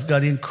myself.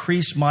 God,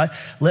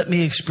 let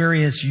me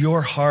experience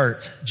your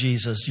heart,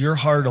 Jesus, your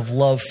heart of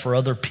love for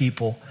other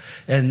people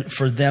and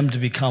for them to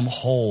become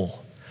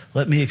whole.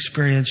 Let me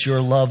experience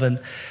your love. And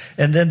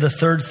then the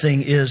third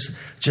thing is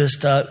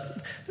just,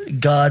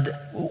 God,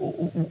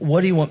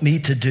 what do you want me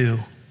to do?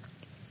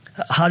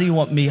 How do you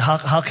want me?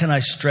 How can I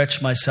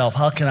stretch myself?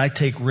 How can I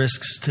take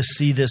risks to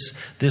see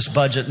this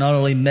budget not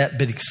only met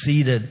but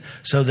exceeded,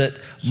 so that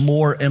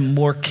more and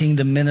more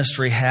kingdom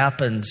ministry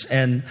happens,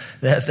 and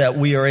that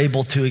we are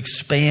able to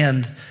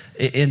expand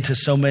into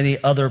so many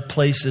other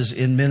places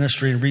in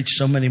ministry and reach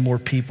so many more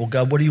people?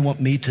 God, what do you want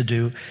me to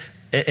do?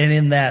 And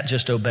in that,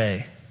 just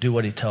obey. Do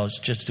what he tells.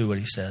 Just do what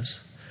he says.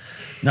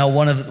 Now,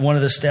 one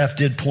of the staff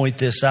did point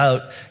this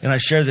out, and I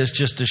share this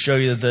just to show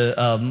you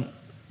the.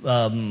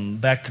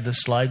 Back to the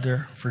slide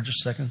there for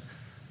just a second.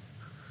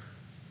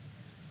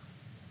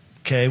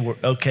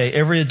 Okay.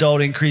 Every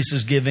adult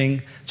increases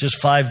giving just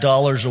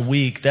 $5 a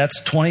week. That's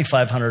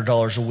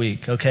 $2,500 a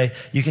week. Okay,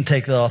 you can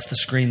take that off the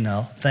screen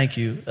now. Thank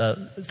you.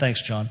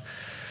 Thanks, John.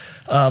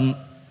 And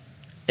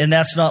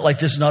that's not like,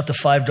 this is not the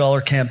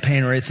 $5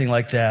 campaign or anything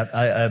like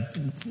that.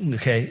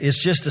 Okay,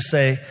 it's just to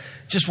say,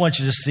 just want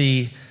you to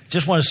see,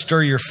 just want to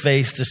stir your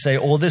faith to say,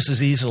 oh, this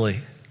is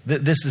easily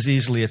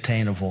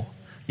attainable.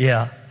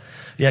 Yeah,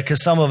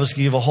 because some of us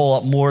give a whole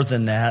lot more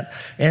than that.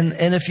 And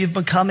if you've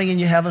been coming and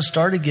you haven't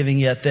started giving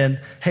yet, then,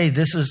 hey,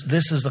 this is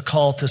the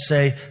call to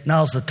say,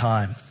 now's the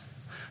time.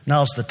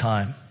 Now's the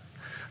time.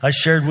 I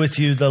shared with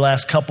you the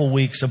last couple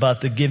weeks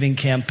about the giving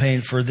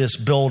campaign for this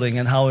building,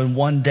 and how in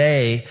one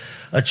day,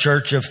 a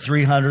church of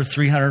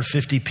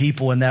 350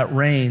 people in that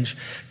range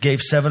gave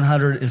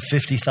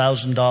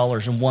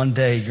 $750,000 in one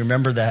day. You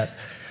remember that?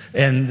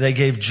 And they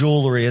gave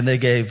jewelry, and they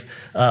gave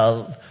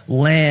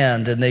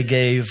land, and they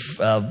gave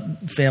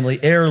family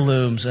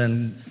heirlooms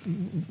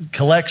and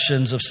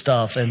collections of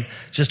stuff, and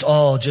just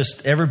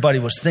everybody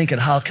was thinking,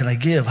 how can I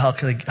give? How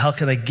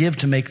can I give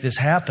to make this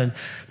happen?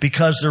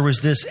 Because there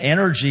was this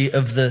energy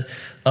of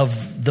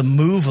the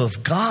move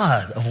of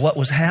God, of what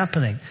was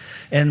happening.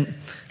 And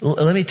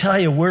let me tell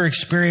you, we're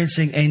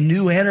experiencing a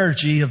new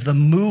energy of the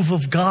move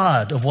of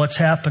God, of what's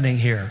happening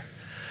here.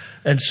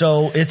 And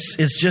so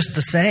it's just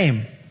the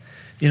same.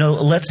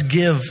 Let's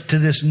give to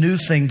this new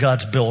thing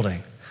God's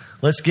building.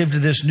 Let's give to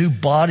this new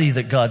body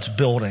that God's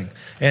building,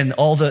 and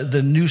all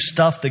the new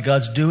stuff that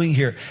God's doing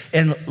here.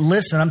 And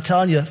listen, I'm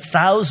telling you,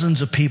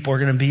 thousands of people are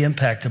going to be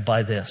impacted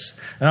by this.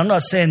 And I'm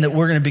not saying that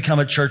we're going to become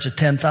a church of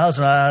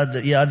 10,000.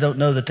 I don't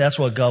know that that's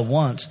what God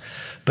wants.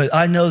 But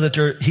I know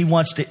that he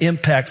wants to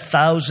impact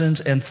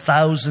thousands and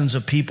thousands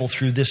of people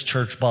through this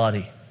church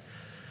body.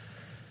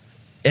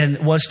 And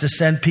wants to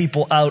send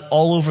people out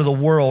all over the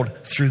world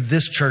through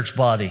this church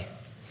body.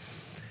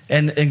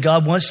 And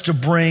God wants to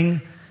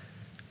bring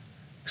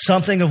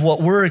something of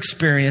what we're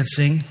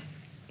experiencing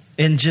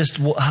in just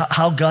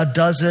how God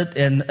does it,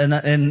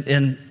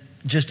 and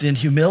just in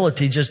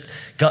humility. Just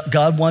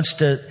God wants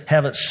to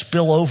have it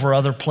spill over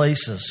other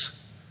places,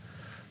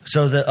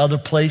 so that other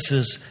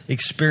places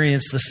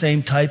experience the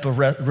same type of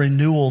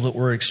renewal that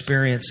we're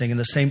experiencing, and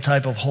the same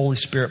type of Holy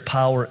Spirit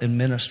power in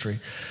ministry.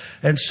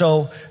 And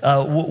so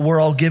we're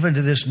all given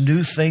to this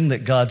new thing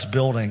that God's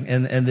building,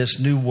 and this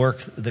new work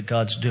that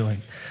God's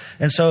doing.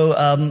 And so,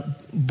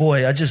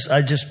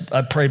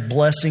 I pray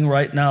blessing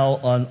right now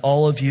on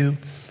all of you.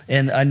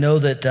 And I know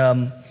that,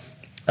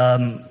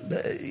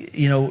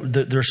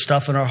 there's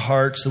stuff in our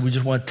hearts that we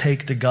just want to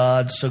take to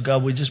God. So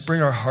God, we just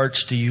bring our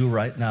hearts to you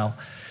right now.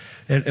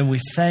 And we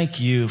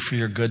thank you for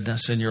your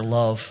goodness and your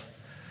love.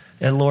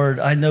 And Lord,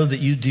 I know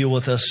that you deal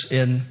with us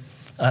in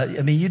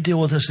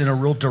a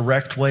real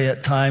direct way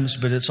at times,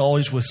 but it's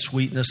always with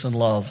sweetness and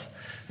love.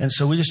 And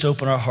so we just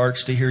open our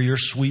hearts to hear your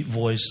sweet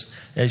voice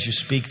as you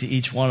speak to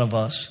each one of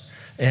us.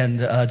 And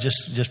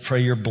just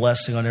pray your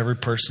blessing on every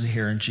person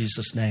here in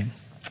Jesus' name.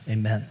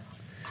 Amen.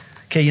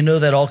 Okay,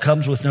 that all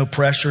comes with no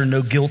pressure,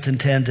 no guilt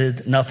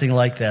intended, nothing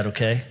like that,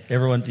 okay?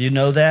 Everyone, you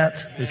know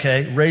that?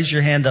 Okay, raise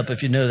your hand up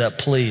if you know that,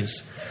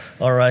 please.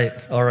 All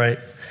right,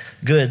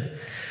 good.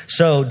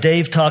 So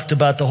Dave talked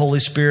about the Holy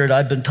Spirit.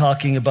 I've been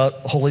talking about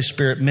Holy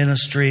Spirit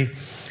ministry.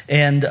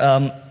 And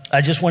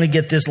I just want to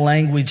get this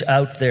language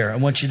out there. I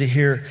want you to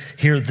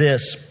hear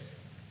this.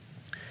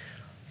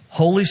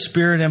 Holy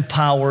Spirit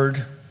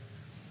empowered,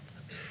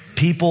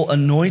 people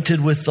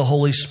anointed with the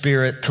Holy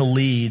Spirit to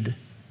lead.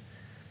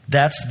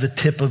 That's the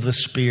tip of the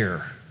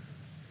spear.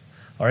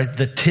 All right,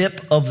 the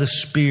tip of the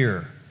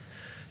spear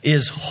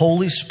is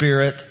Holy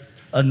Spirit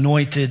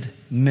anointed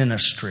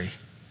ministry.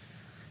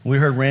 We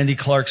heard Randy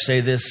Clark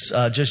say this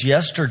just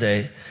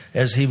yesterday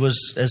as he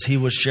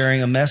was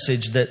sharing a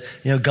message that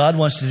God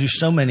wants to do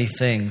so many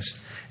things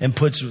and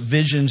puts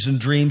visions and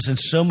dreams in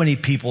so many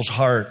people's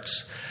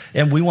hearts,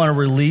 and we want to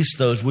release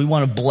those. We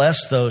want to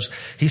bless those.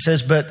 He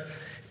says, but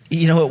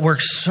it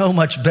works so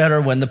much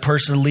better when the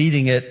person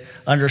leading it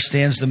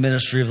understands the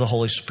ministry of the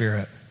Holy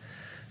Spirit.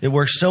 It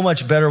works so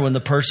much better when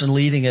the person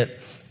leading it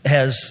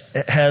has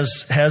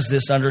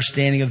this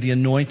understanding of the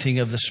anointing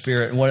of the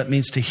Spirit and what it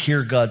means to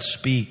hear God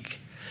speak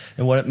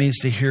and what it means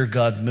to hear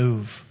God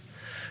move.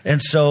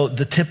 And so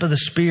the tip of the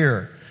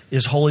spear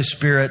is Holy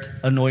Spirit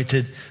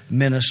anointed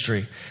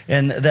ministry.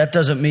 And that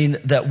doesn't mean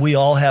that we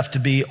all have to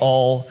be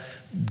all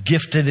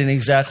gifted in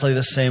exactly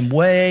the same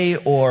way,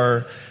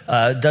 or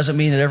doesn't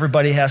mean that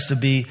everybody has to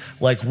be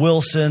like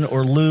Wilson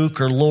or Luke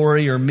or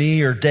Lori or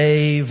me or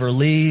Dave or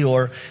Lee,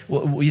 or,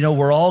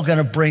 we're all going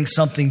to bring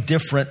something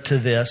different to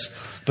this.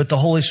 But the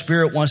Holy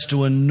Spirit wants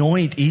to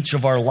anoint each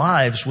of our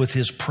lives with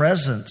His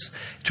presence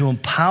to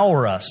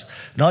empower us,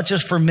 not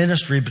just for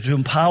ministry, but to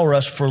empower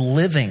us for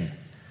living,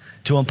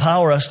 to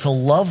empower us to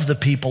love the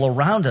people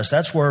around us.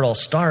 That's where it all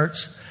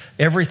starts.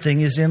 Everything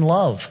is in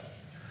love.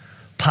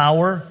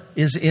 Power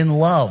is in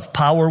love.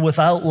 Power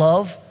without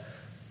love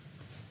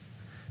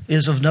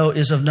is of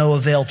no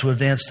avail to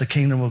advance the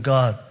kingdom of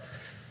God.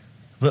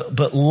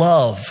 But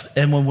love,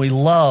 and when we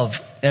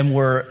love and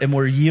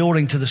we're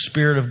yielding to the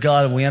Spirit of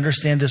God, and we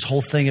understand this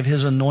whole thing of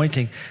His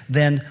anointing,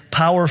 then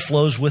power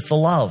flows with the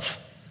love,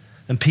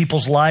 and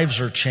people's lives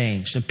are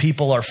changed, and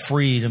people are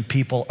freed, and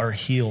people are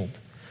healed.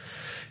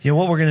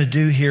 What we're going to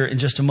do here in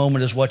just a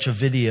moment is watch a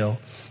video,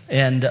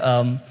 and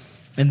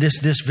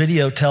this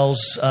video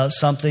tells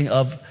something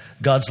of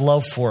God's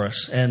love for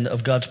us and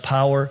of God's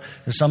power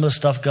and some of the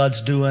stuff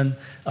God's doing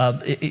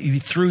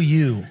through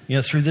you,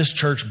 through this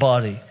church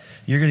body.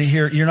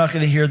 You're not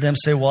going to hear them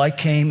say, well, I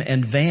came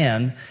and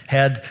Van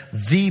had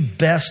the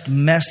best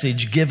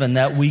message given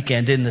that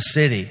weekend in the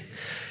city.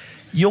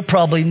 You'll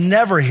probably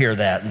never hear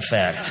that, in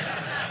fact.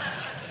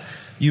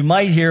 You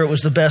might hear it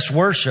was the best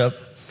worship,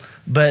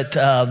 but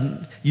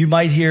you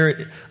might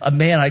hear,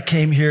 man, I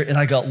came here and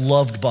I got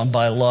loved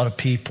by a lot of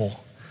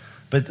people.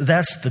 But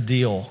that's the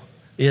deal,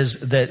 is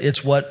that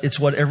it's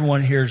what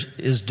everyone here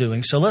is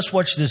doing. So let's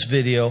watch this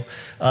video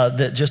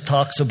that just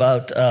talks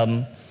about,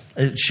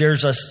 it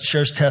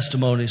shares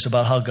testimonies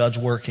about how God's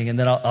working, and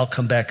then I'll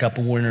come back up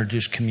and we'll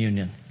introduce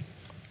communion.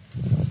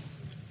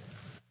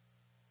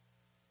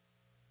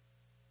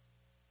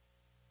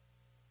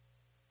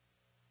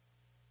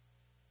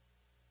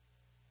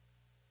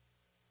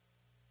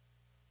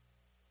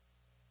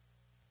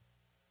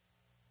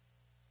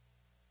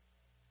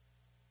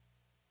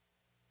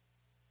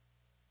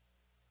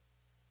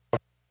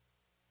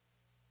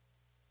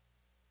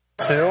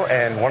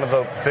 And one of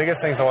the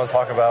biggest things I want to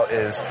talk about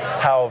is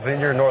how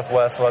Vineyard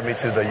Northwest led me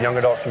to the young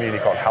adult community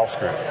called House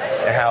Group,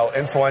 and how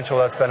influential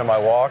that's been in my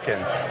walk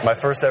and my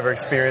first ever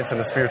experience in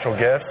the spiritual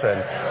gifts.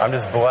 And I'm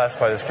just blessed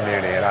by this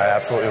community, and I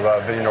absolutely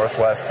love Vineyard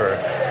Northwest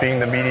for being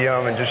the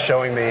medium and just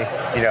showing me,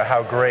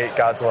 how great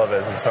God's love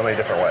is in so many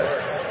different ways.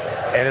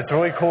 And it's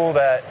really cool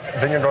that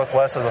Vineyard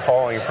Northwest has a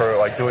following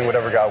for doing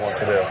whatever God wants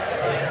to do.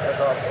 That's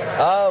awesome.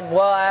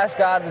 Well, I asked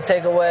God to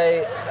take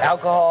away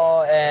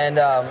alcohol and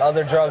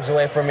other drugs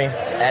away from me,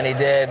 and He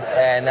did.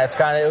 And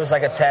it was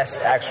like a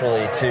test,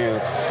 actually,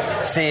 to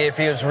see if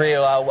He was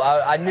real.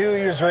 I knew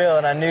He was real,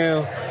 and I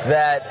knew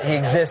that He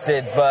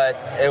existed, but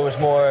it was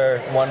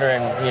more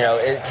wondering,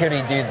 could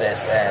He do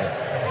this?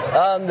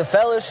 And the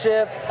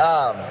fellowship,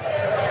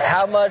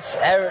 how much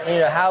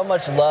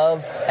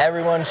love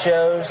everyone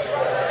shows,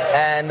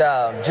 and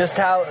just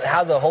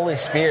how the Holy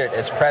Spirit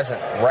is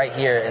present right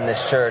here in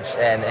this church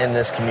and in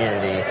this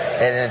community.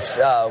 And it's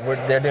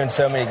they're doing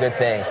so many good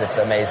things. It's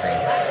amazing.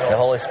 The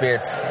Holy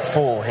Spirit's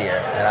full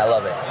here, and I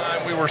love it.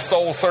 We were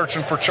soul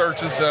searching for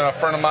churches, and a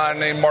friend of mine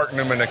named Mark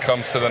Newman that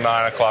comes to the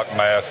 9 o'clock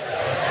Mass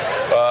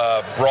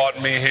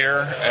brought me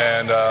here,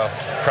 and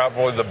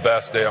probably the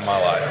best day of my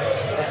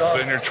life. Awesome.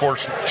 Vineyard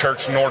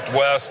Church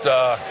Northwest.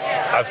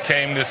 I've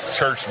came to this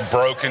church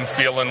broken,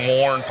 feeling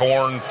worn,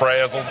 torn,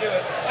 frazzled.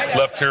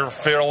 Left here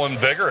feeling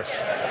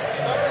vigorous.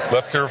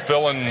 Left here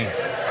feeling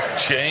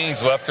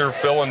changed. Left here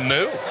feeling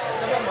new.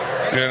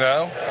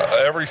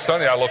 Every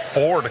Sunday I look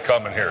forward to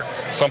coming here.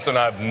 Something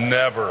I've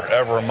never,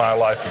 ever in my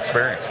life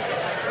experienced.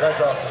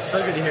 That's awesome.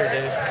 So good to hear,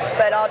 Dave.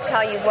 But I'll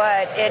tell you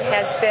what, it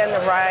has been the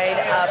ride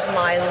of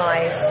my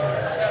life.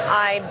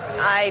 I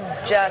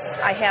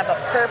have a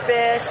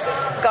purpose.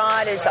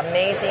 God is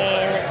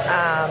amazing.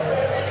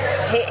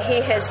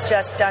 He has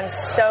just done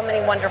so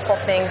many wonderful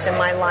things in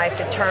my life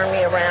to turn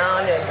me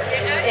around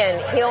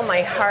and heal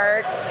my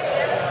heart.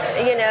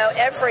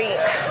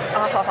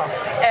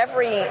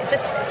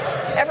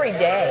 Every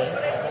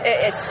day.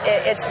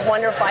 It's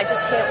wonderful. I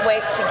just can't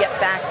wait to get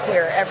back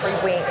here every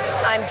week.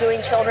 I'm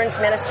doing children's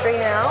ministry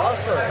now.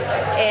 Awesome.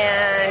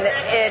 And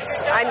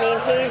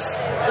he's,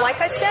 like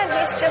I said,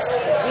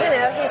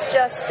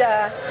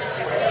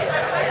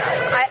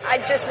 I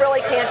just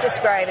really can't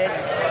describe it.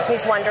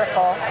 He's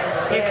wonderful.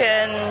 You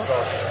can,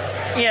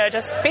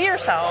 just be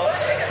yourselves,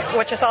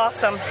 which is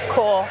awesome.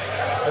 Cool.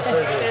 That's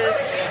so good.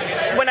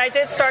 When I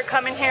did start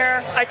coming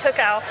here, I took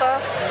Alpha,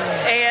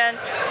 and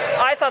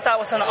I thought that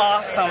was an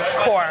awesome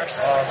course.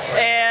 Awesome.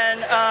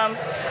 And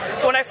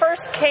when I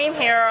first came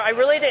here, I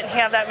really didn't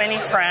have that many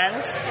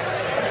friends,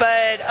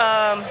 but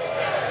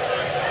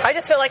I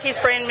just feel like He's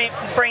bringing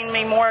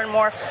me more and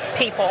more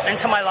people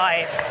into my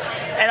life.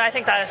 And I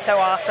think that is so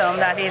awesome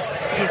that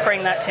he's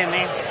bringing that to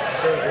me.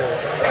 So good.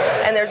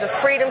 And there's a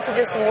freedom to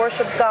just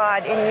worship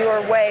God in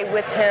your way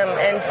with Him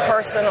and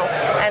personal.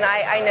 And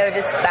I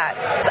noticed that.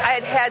 I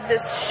had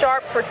this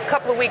for a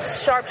couple of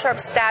weeks, sharp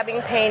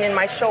stabbing pain in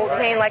my shoulder,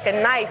 pain like a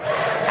knife.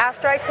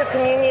 After I took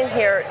communion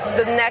here,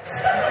 the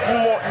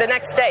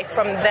next day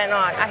from then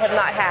on, I have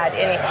not had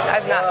any.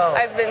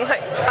 I've been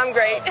like, I'm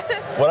great.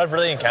 What I've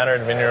really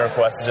encountered in Vineyard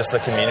Northwest is just the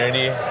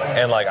community,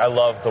 and like I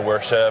love the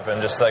worship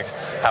and just like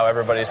how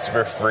everybody's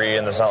super free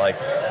and there's not like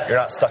you're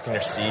not stuck in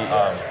your seat.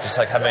 Just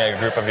like having a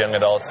group of young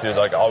adults who's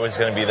like always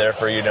going to be there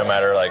for you no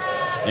matter like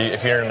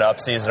if you're in an up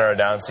season or a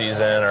down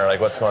season or like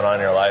what's going on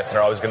in your life.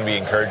 They're always going to be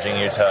encouraging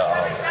you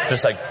to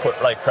just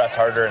like press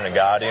harder into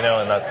God, you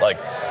know, and that like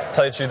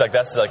tell you the truth, like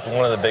that's like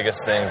one of the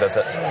biggest things that's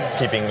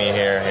keeping me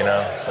here, you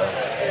know.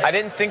 So I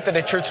didn't think that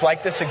a church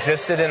like this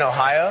existed in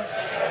Ohio.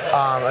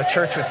 A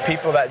church with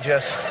people that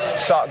just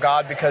sought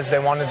God because they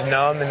wanted to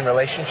know Him in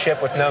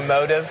relationship with no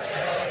motive,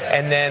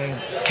 and then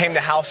came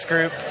to house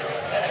group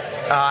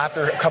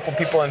after a couple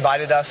people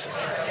invited us.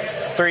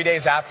 3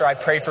 days after, I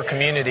prayed for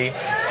community,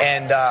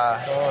 and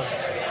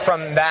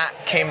from that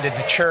came to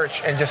the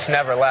church and just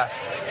never left.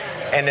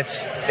 And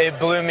it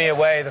blew me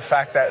away, the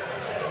fact that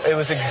it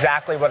was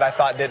exactly what I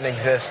thought didn't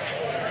exist.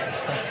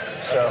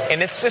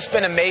 And it's just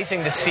been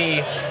amazing to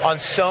see on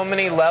so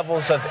many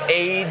levels of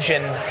age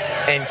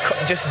and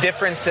just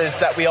differences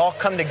that we all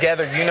come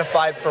together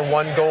unified for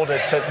one goal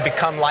to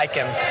become like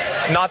Him.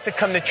 Not to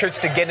come to church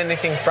to get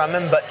anything from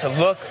Him, but to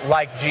look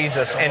like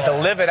Jesus and to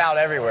live it out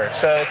everywhere.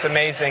 So it's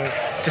amazing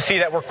to see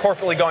that we're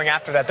corporately going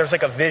after that. There's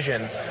like a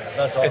vision.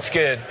 That's awesome. It's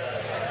good.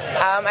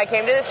 I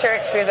came to this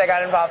church because I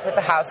got involved with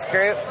the house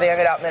group, the young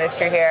adult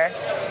ministry here,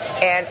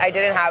 and I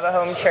didn't have a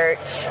home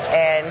church.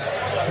 And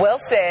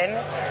Wilson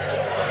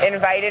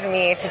invited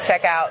me to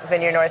check out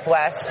Vineyard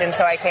Northwest, and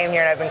so I came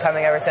here and I've been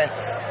coming ever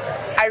since.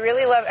 I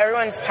really love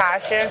everyone's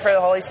passion for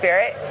the Holy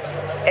Spirit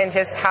and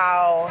just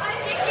how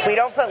we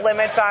don't put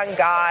limits on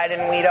God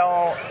and we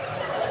don't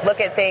look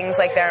at things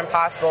like they're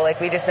impossible. Like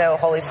we just know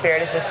Holy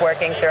Spirit is just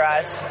working through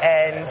us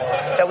and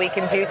that we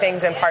can do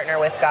things and partner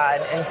with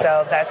God. And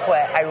so that's what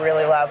I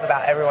really love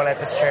about everyone at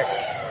this church.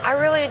 I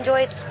really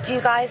enjoyed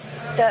you guys,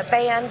 the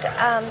band.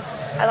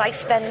 I like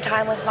spending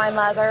time with my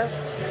mother,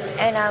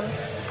 and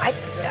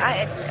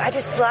I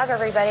just love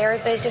everybody.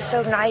 Everybody's just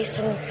so nice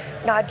and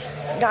not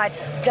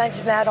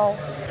judgmental.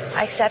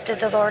 I accepted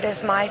the Lord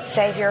as my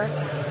Savior.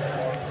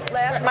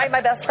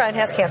 My best friend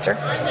has cancer,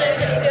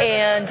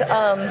 and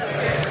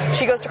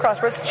she goes to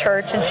Crossroads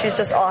Church, and she's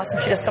just awesome.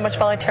 She does so much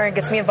volunteering,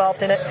 gets me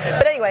involved in it.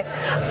 But anyway,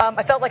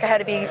 I felt like I had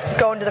to be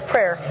going to the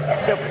prayer,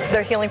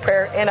 the healing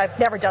prayer, and I've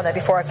never done that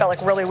before. I felt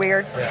like really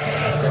weird.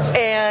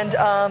 And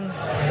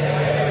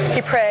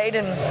he prayed,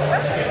 and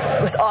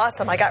it was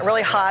awesome. I got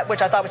really hot,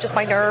 which I thought was just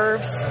my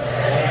nerves,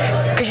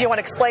 because you don't want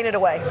to explain it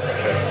away.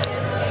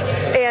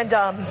 And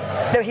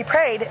he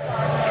prayed.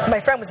 My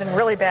friend was in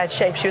really bad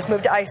shape. She was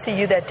moved to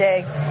ICU that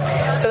day.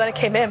 So then I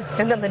came in,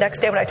 and then the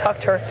next day when I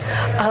talked to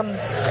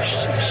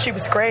her, she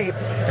was great.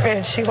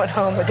 And she went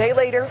home a day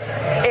later,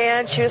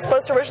 and she was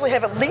supposed to originally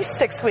have at least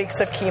 6 weeks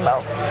of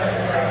chemo.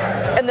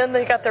 And then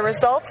they got the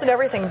results and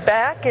everything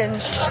back,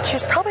 and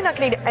she's probably not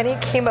going to need any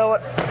chemo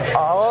at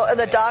all. And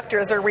the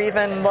doctors are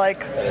even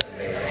like,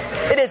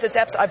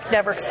 I've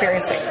never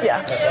experienced it.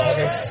 Yeah.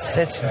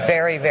 It's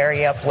very,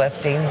 very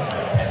uplifting.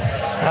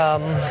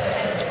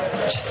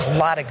 Just a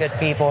lot of good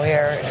people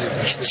here.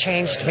 It's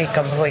changed me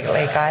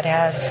completely. God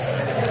has.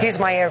 He's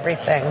my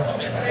everything.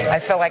 I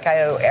feel like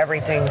I owe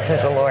everything to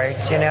the Lord,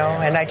 you know,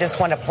 and I just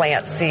want to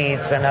plant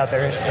seeds in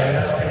others.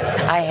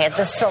 I had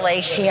the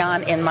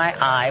salation in my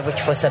eye, which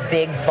was a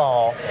big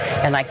ball,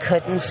 and I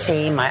couldn't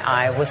see. My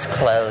eye was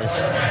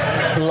closed.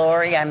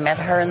 Lori, I met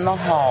her in the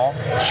hall.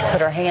 She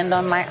put her hand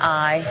on my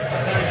eye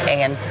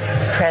and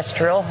pressed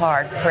real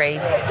hard,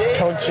 prayed,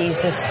 told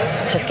Jesus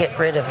to get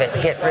rid of it,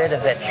 get rid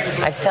of it.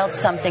 I felt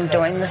something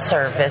during the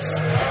service,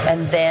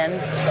 and then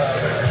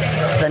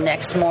the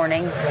next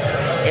morning,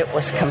 it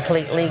was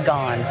completely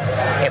gone.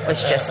 It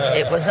was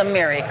a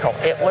miracle.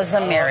 It was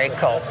a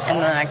miracle. And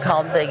then I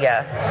called the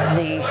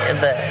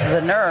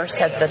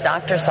nurse at the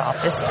doctor's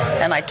office,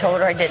 and I told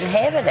her I didn't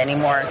have it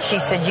anymore. And she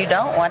said, "You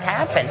don't? What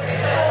happened?"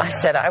 I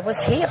said, "I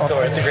was healed."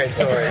 It's a great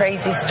story. It's a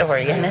crazy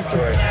story, isn't it?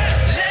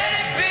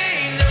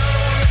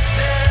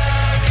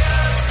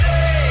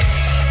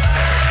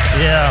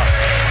 Yeah.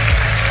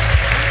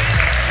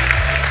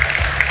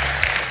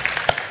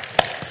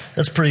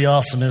 That's pretty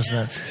awesome, isn't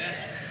it?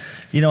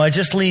 You know, I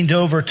just leaned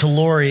over to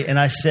Lori and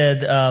I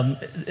said,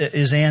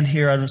 is Ann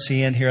here? I don't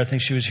see Ann here. I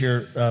think she was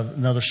here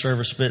another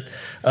service. But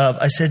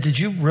I said, did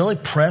you really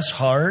press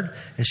hard?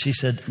 And she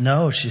said,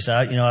 no. She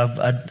said,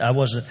 I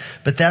wasn't.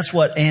 But that's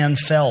what Ann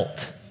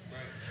felt.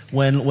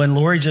 When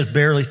Lori just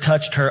barely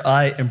touched her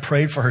eye and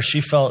prayed for her,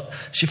 she felt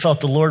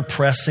the Lord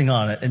pressing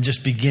on it and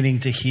just beginning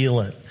to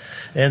heal it.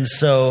 And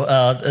so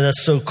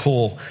that's so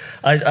cool.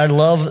 I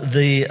love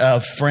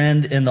the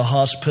friend in the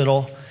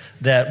hospital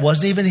that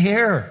wasn't even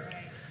here.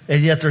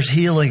 And yet there's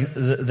healing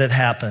that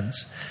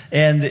happens.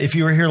 And if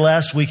you were here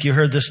last week, you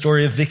heard the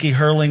story of Vicki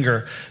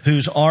Herlinger,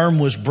 whose arm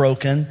was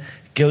broken,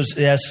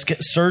 has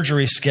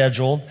surgery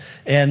scheduled.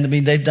 And I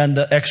mean, they've done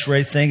the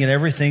x-ray thing and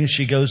everything.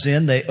 She goes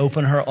in, they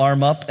open her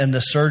arm up, and the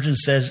surgeon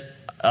says,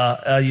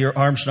 your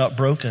arm's not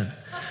broken.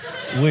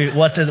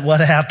 What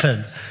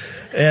happened?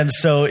 And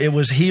so it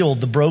was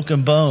healed. The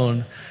broken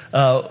bone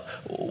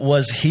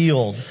was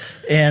healed.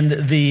 And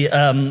the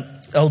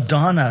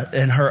Donna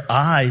and her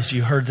eyes,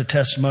 you heard the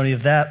testimony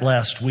of that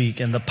last week,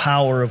 and the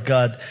power of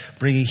God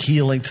bringing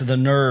healing to the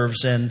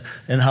nerves, and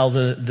how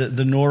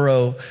the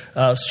neuro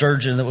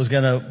surgeon that was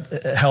going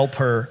to help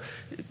her,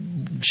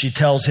 she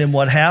tells him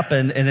what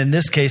happened. And in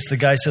this case, the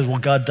guy says, well,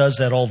 God does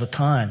that all the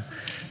time.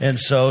 And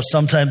so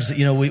sometimes,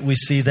 we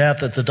see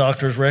that the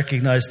doctors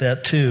recognize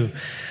that too.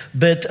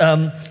 But,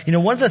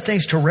 one of the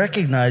things to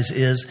recognize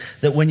is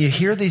that when you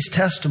hear these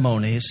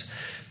testimonies,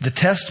 the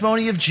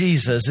testimony of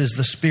Jesus is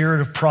the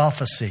spirit of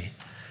prophecy.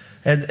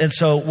 And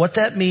so what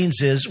that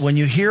means is when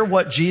you hear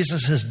what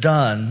Jesus has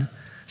done,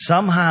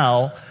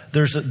 somehow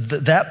there's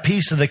that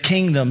piece of the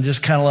kingdom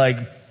just kind of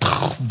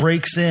like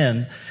breaks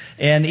in.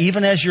 And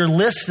even as you're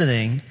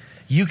listening,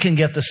 you can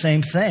get the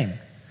same thing.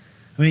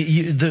 I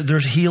mean,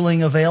 there's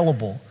healing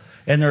available.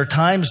 And there are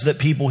times that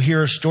people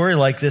hear a story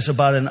like this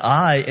about an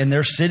eye, and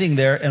they're sitting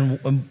there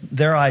and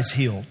their eye's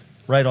healed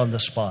right on the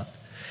spot.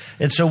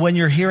 And so when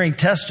you're hearing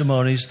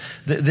testimonies,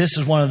 this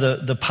is one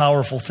of the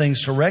powerful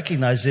things to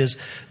recognize is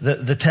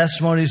that the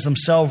testimonies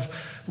themselves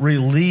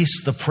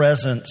release the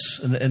presence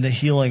and the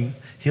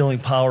healing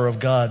power of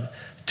God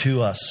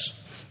to us.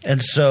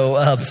 And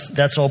so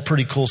that's all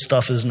pretty cool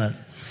stuff, isn't it?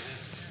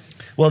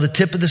 Well, the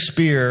tip of the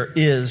spear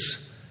is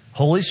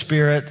Holy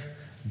Spirit.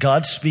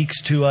 God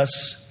speaks to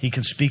us. He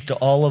can speak to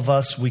all of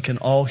us. We can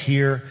all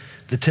hear.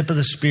 The tip of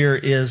the spear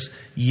is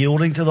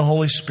yielding to the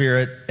Holy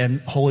Spirit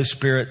and Holy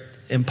Spirit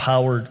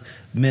empowered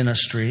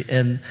ministry.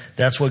 And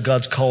that's what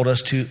God's called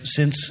us to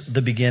since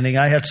the beginning.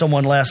 I had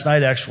someone last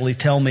night actually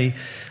tell me,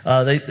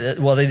 they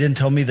didn't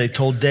tell me, they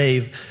told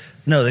Dave.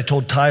 No, they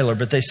told Tyler,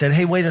 but they said,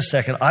 hey, wait a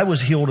second. I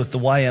was healed at the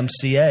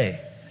YMCA.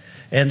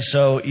 And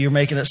so you're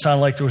making it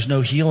sound like there was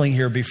no healing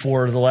here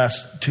before the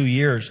last 2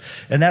 years.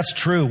 And that's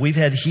true. We've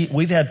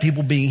had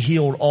people being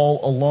healed all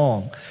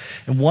along.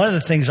 And one of the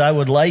things I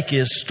would like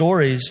is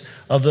stories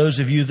of those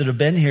of you that have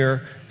been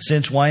here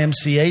since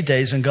YMCA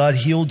days and God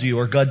healed you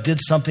or God did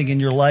something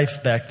in your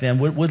life back then.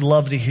 We'd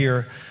love to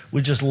hear.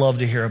 We'd just love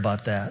to hear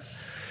about that.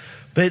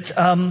 But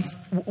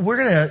we're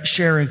going to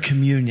share in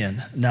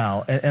communion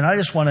now. And I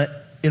just want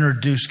to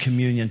introduce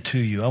communion to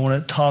you. I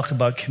want to talk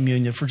about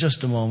communion for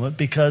just a moment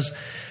because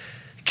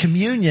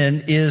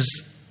communion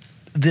is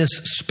this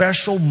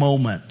special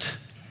moment.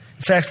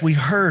 In fact, we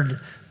heard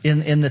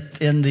in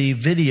the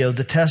video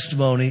the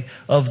testimony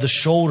of the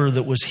shoulder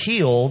that was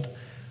healed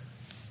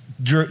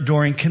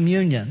during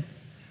communion.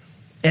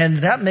 And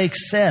that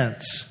makes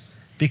sense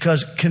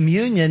because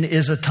communion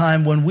is a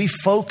time when we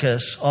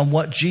focus on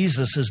what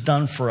Jesus has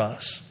done for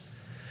us.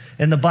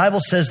 And the Bible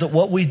says that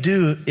what we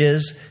do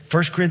is,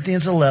 1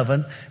 Corinthians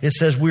 11, it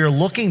says we are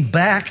looking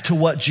back to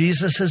what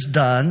Jesus has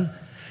done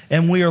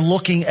and we are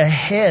looking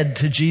ahead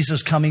to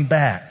Jesus coming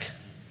back.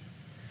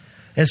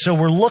 And so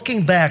we're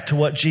looking back to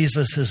what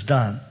Jesus has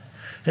done.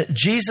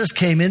 Jesus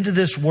came into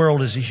this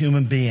world as a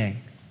human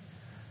being.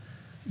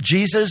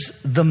 Jesus,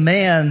 the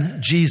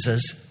man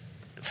Jesus,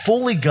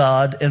 fully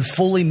God and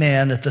fully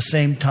man at the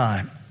same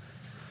time.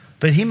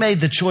 But he made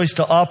the choice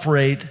to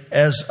operate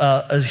as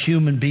a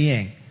human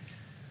being.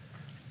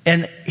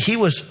 And he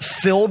was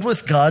filled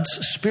with God's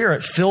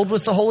Spirit, filled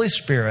with the Holy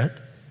Spirit,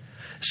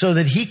 so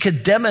that he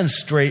could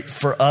demonstrate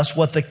for us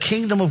what the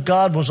kingdom of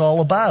God was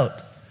all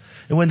about.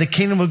 And when the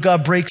kingdom of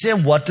God breaks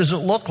in, what does it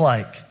look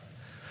like?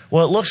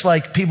 Well, it looks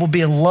like people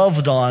being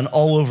loved on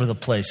all over the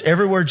place.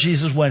 Everywhere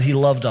Jesus went, he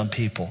loved on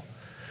people.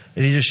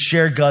 And he just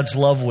shared God's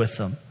love with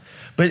them.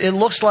 But it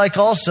looks like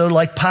also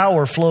like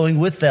power flowing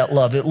with that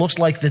love. It looks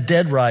like the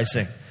dead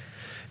rising.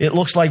 It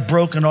looks like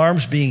broken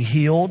arms being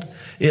healed.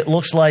 It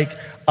looks like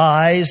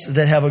eyes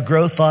that have a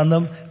growth on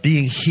them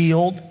being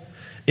healed.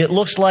 It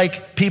looks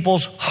like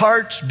people's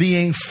hearts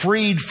being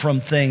freed from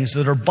things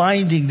that are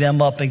binding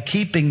them up and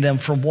keeping them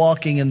from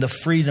walking in the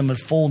freedom and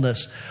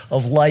fullness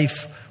of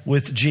life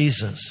with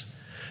Jesus.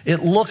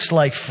 It looks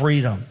like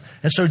freedom.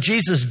 And so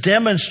Jesus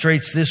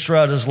demonstrates this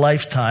throughout his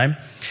lifetime.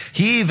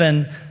 He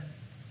even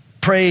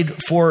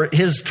prayed for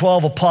his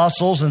 12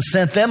 apostles and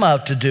sent them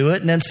out to do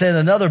it and then sent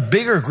another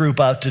bigger group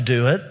out to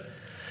do it.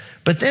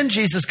 But then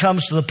Jesus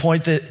comes to the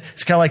point that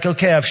it's kind of like,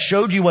 okay, I've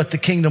showed you what the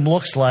kingdom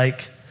looks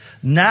like.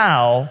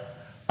 Now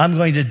I'm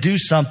going to do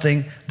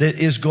something that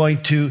is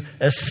going to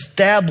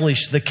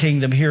establish the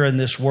kingdom here in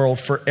this world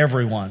for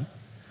everyone.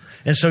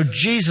 And so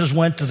Jesus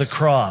went to the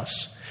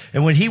cross.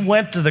 And when he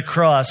went to the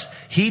cross,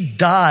 he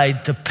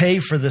died to pay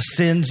for the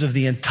sins of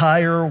the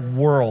entire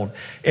world.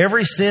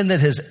 Every sin that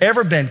has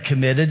ever been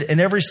committed and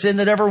every sin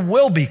that ever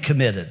will be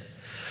committed,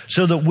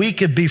 so that we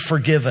could be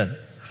forgiven.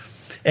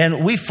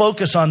 And we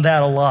focus on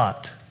that a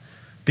lot,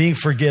 being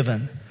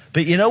forgiven.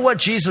 But you know what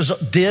Jesus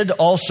did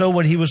also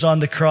when he was on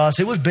the cross?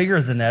 It was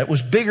bigger than that. It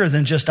was bigger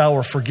than just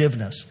our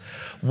forgiveness.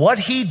 What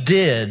he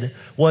did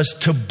was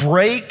to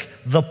break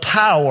the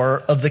power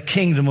of the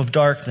kingdom of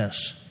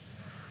darkness.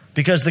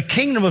 Because the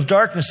kingdom of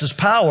darkness's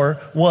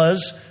power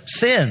was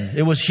sin.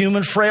 It was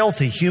human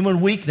frailty,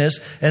 human weakness,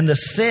 and the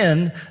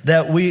sin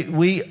that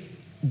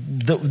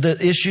the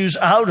issues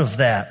out of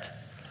that.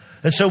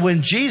 And so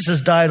when Jesus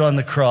died on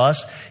the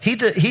cross, he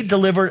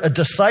delivered a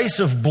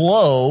decisive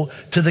blow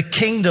to the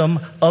kingdom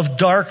of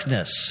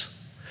darkness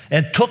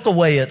and took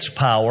away its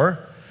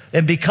power.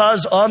 And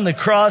because on the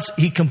cross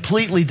he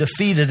completely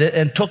defeated it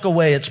and took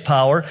away its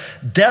power,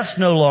 death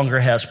no longer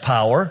has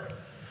power.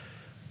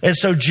 And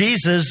so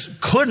Jesus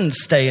couldn't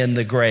stay in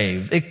the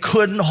grave. It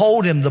couldn't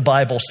hold him, the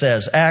Bible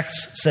says.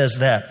 Acts says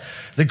that.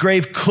 The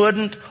grave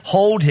couldn't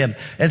hold him.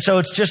 And so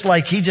it's just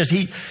like he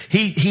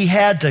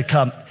had to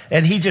come,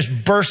 and he just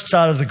bursts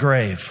out of the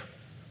grave.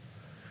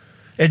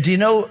 And do you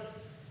know,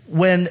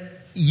 when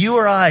you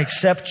or I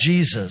accept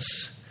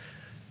Jesus,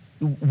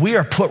 we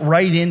are put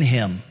right in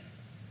him.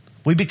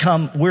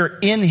 We're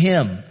in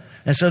him.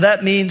 And so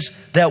that means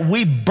that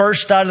we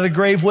burst out of the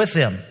grave with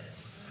him.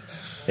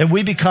 And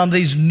we become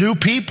these new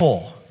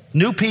people.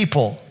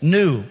 And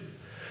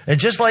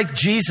just like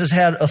Jesus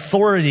had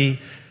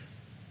authority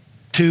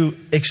to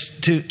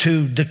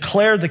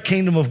declare the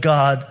kingdom of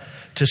God,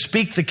 to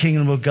speak the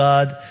kingdom of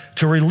God,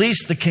 to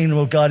release the kingdom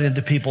of God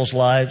into people's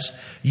lives,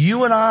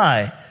 you and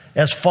I,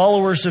 as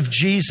followers of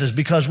Jesus,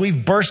 because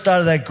we've burst out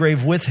of that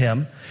grave with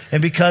him,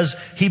 and because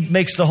he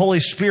makes the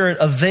Holy Spirit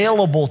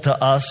available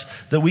to us,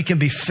 that we can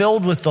be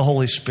filled with the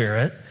Holy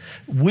Spirit,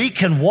 we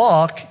can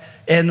walk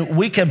and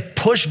we can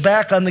push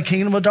back on the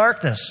kingdom of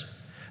darkness.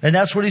 And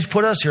that's what he's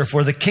put us here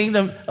for. The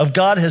kingdom of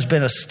God has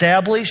been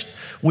established.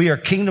 We are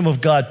kingdom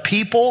of God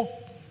people.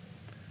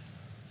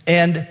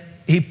 And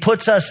he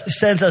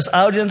sends us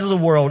out into the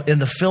world in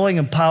the filling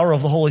and power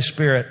of the Holy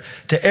Spirit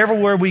to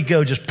everywhere we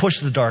go, just push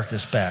the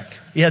darkness back.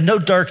 Yeah, no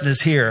darkness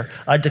here.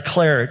 I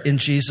declare it in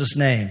Jesus'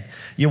 name.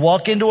 You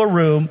walk into a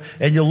room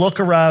and you look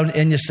around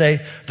and you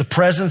say, the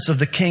presence of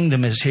the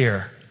kingdom is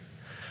here.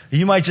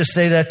 You might just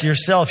say that to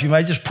yourself. You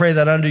might just pray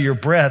that under your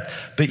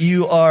breath, but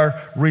you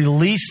are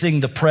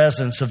releasing the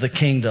presence of the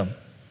kingdom.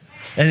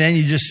 And then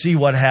you just see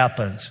what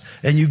happens.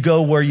 And you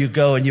go where you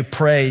go and you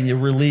pray and you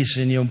release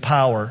and you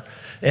empower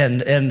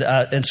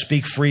and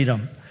speak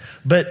freedom.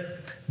 But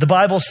the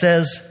Bible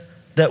says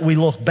that we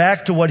look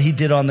back to what he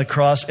did on the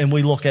cross and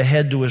we look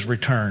ahead to his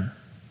return.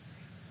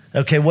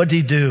 Okay, what did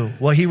he do?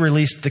 Well, he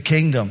released the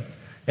kingdom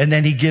and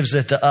then he gives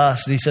it to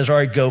us and he says, all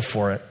right, go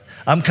for it.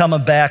 I'm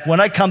coming back. When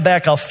I come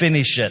back, I'll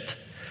finish it.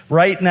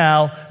 Right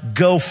now,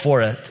 go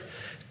for it.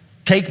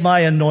 Take my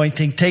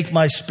anointing, take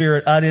my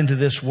spirit out into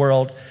this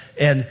world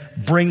and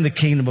bring the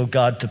kingdom of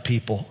God to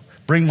people.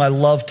 Bring my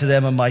love to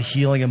them and my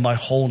healing and my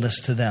wholeness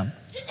to them.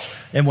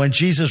 And when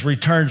Jesus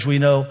returns, we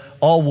know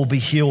all will be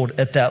healed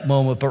at that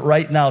moment. But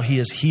right now, he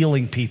is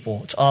healing people.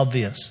 It's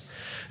obvious.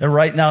 And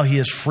right now, he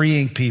is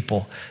freeing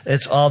people.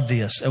 It's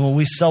obvious. And when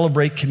we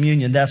celebrate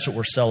communion, that's what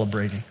we're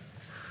celebrating.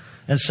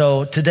 And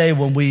so today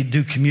when we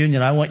do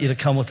communion, I want you to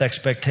come with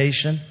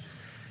expectation.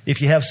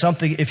 If you have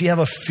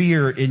a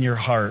fear in your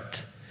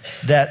heart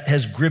that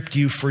has gripped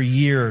you for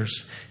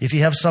years, if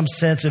you have some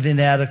sense of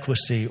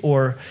inadequacy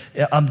or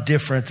I'm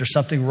different, there's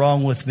something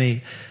wrong with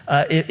me,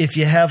 if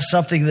you have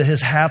something that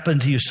has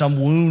happened to you, some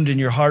wound in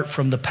your heart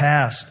from the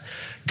past,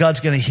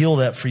 God's going to heal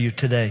that for you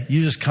today.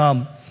 You just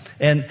come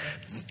and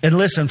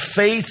listen,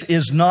 faith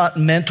is not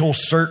mental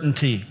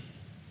certainty.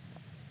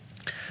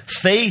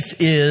 Faith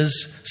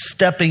is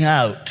stepping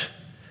out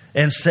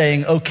and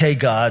saying, okay,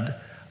 God,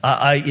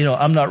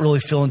 I'm not really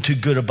feeling too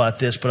good about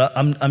this, but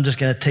I'm just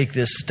going to take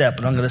this step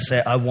and I'm going to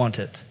say, I want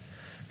it.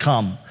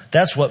 Come.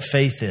 That's what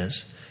faith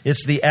is.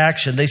 It's the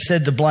action. They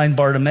said to blind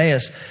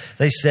Bartimaeus,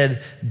 they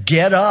said,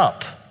 get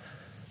up,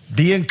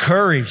 be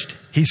encouraged.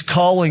 He's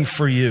calling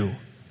for you.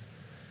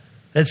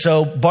 And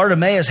so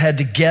Bartimaeus had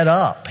to get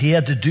up. He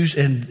had to do,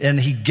 and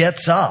he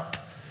gets up.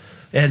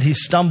 And he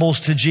stumbles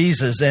to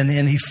Jesus and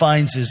he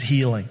finds his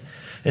healing.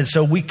 And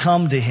so we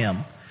come to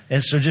him.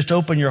 And so just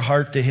open your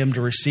heart to him to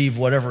receive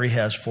whatever he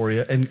has for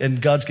you.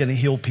 And God's going to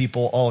heal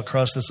people all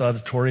across this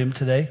auditorium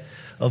today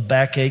of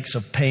backaches,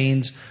 of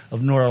pains,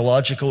 of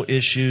neurological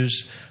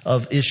issues,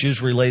 of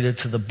issues related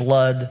to the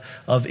blood,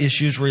 of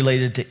issues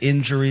related to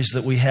injuries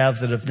that we have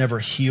that have never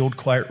healed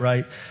quite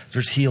right.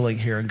 There's healing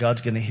here and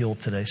God's going to heal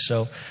today.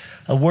 So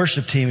a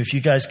worship team, if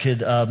you guys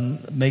could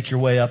make your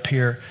way up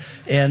here.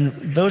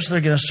 And those that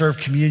are going to serve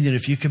communion,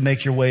 if you could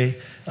make your way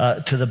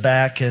to the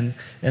back. And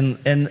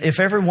if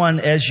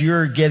everyone, as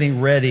you're getting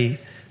ready,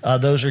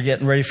 those are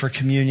getting ready for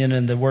communion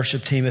and the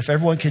worship team, if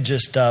everyone could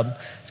just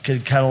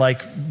could kind of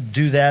like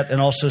do that and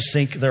also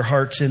sink their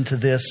hearts into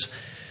this,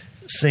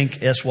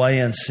 sink,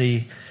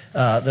 S-Y-N-C,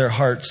 their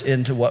hearts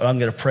into what I'm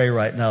going to pray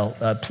right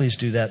now. Please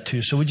do that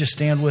too. So would you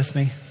stand with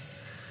me?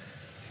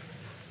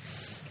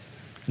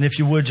 And if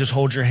you would, just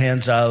hold your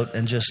hands out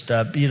and just,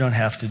 you don't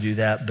have to do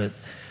that, but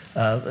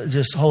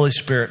just Holy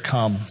Spirit,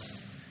 come.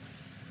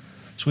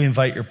 So we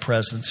invite your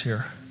presence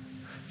here.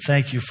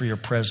 Thank you for your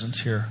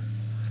presence here.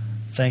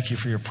 Thank you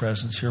for your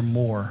presence here.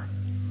 More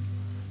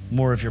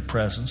of your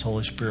presence,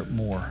 Holy Spirit,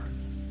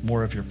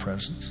 more of your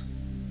presence.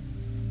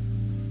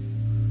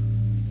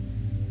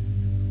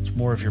 There's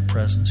more of your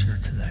presence here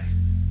today.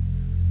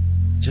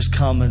 just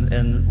come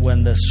and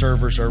when the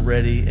servers are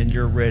ready and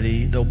you're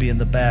ready, they'll be in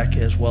the back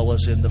as well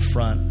as in the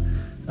front.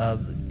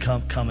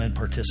 Come and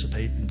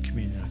participate in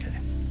communion.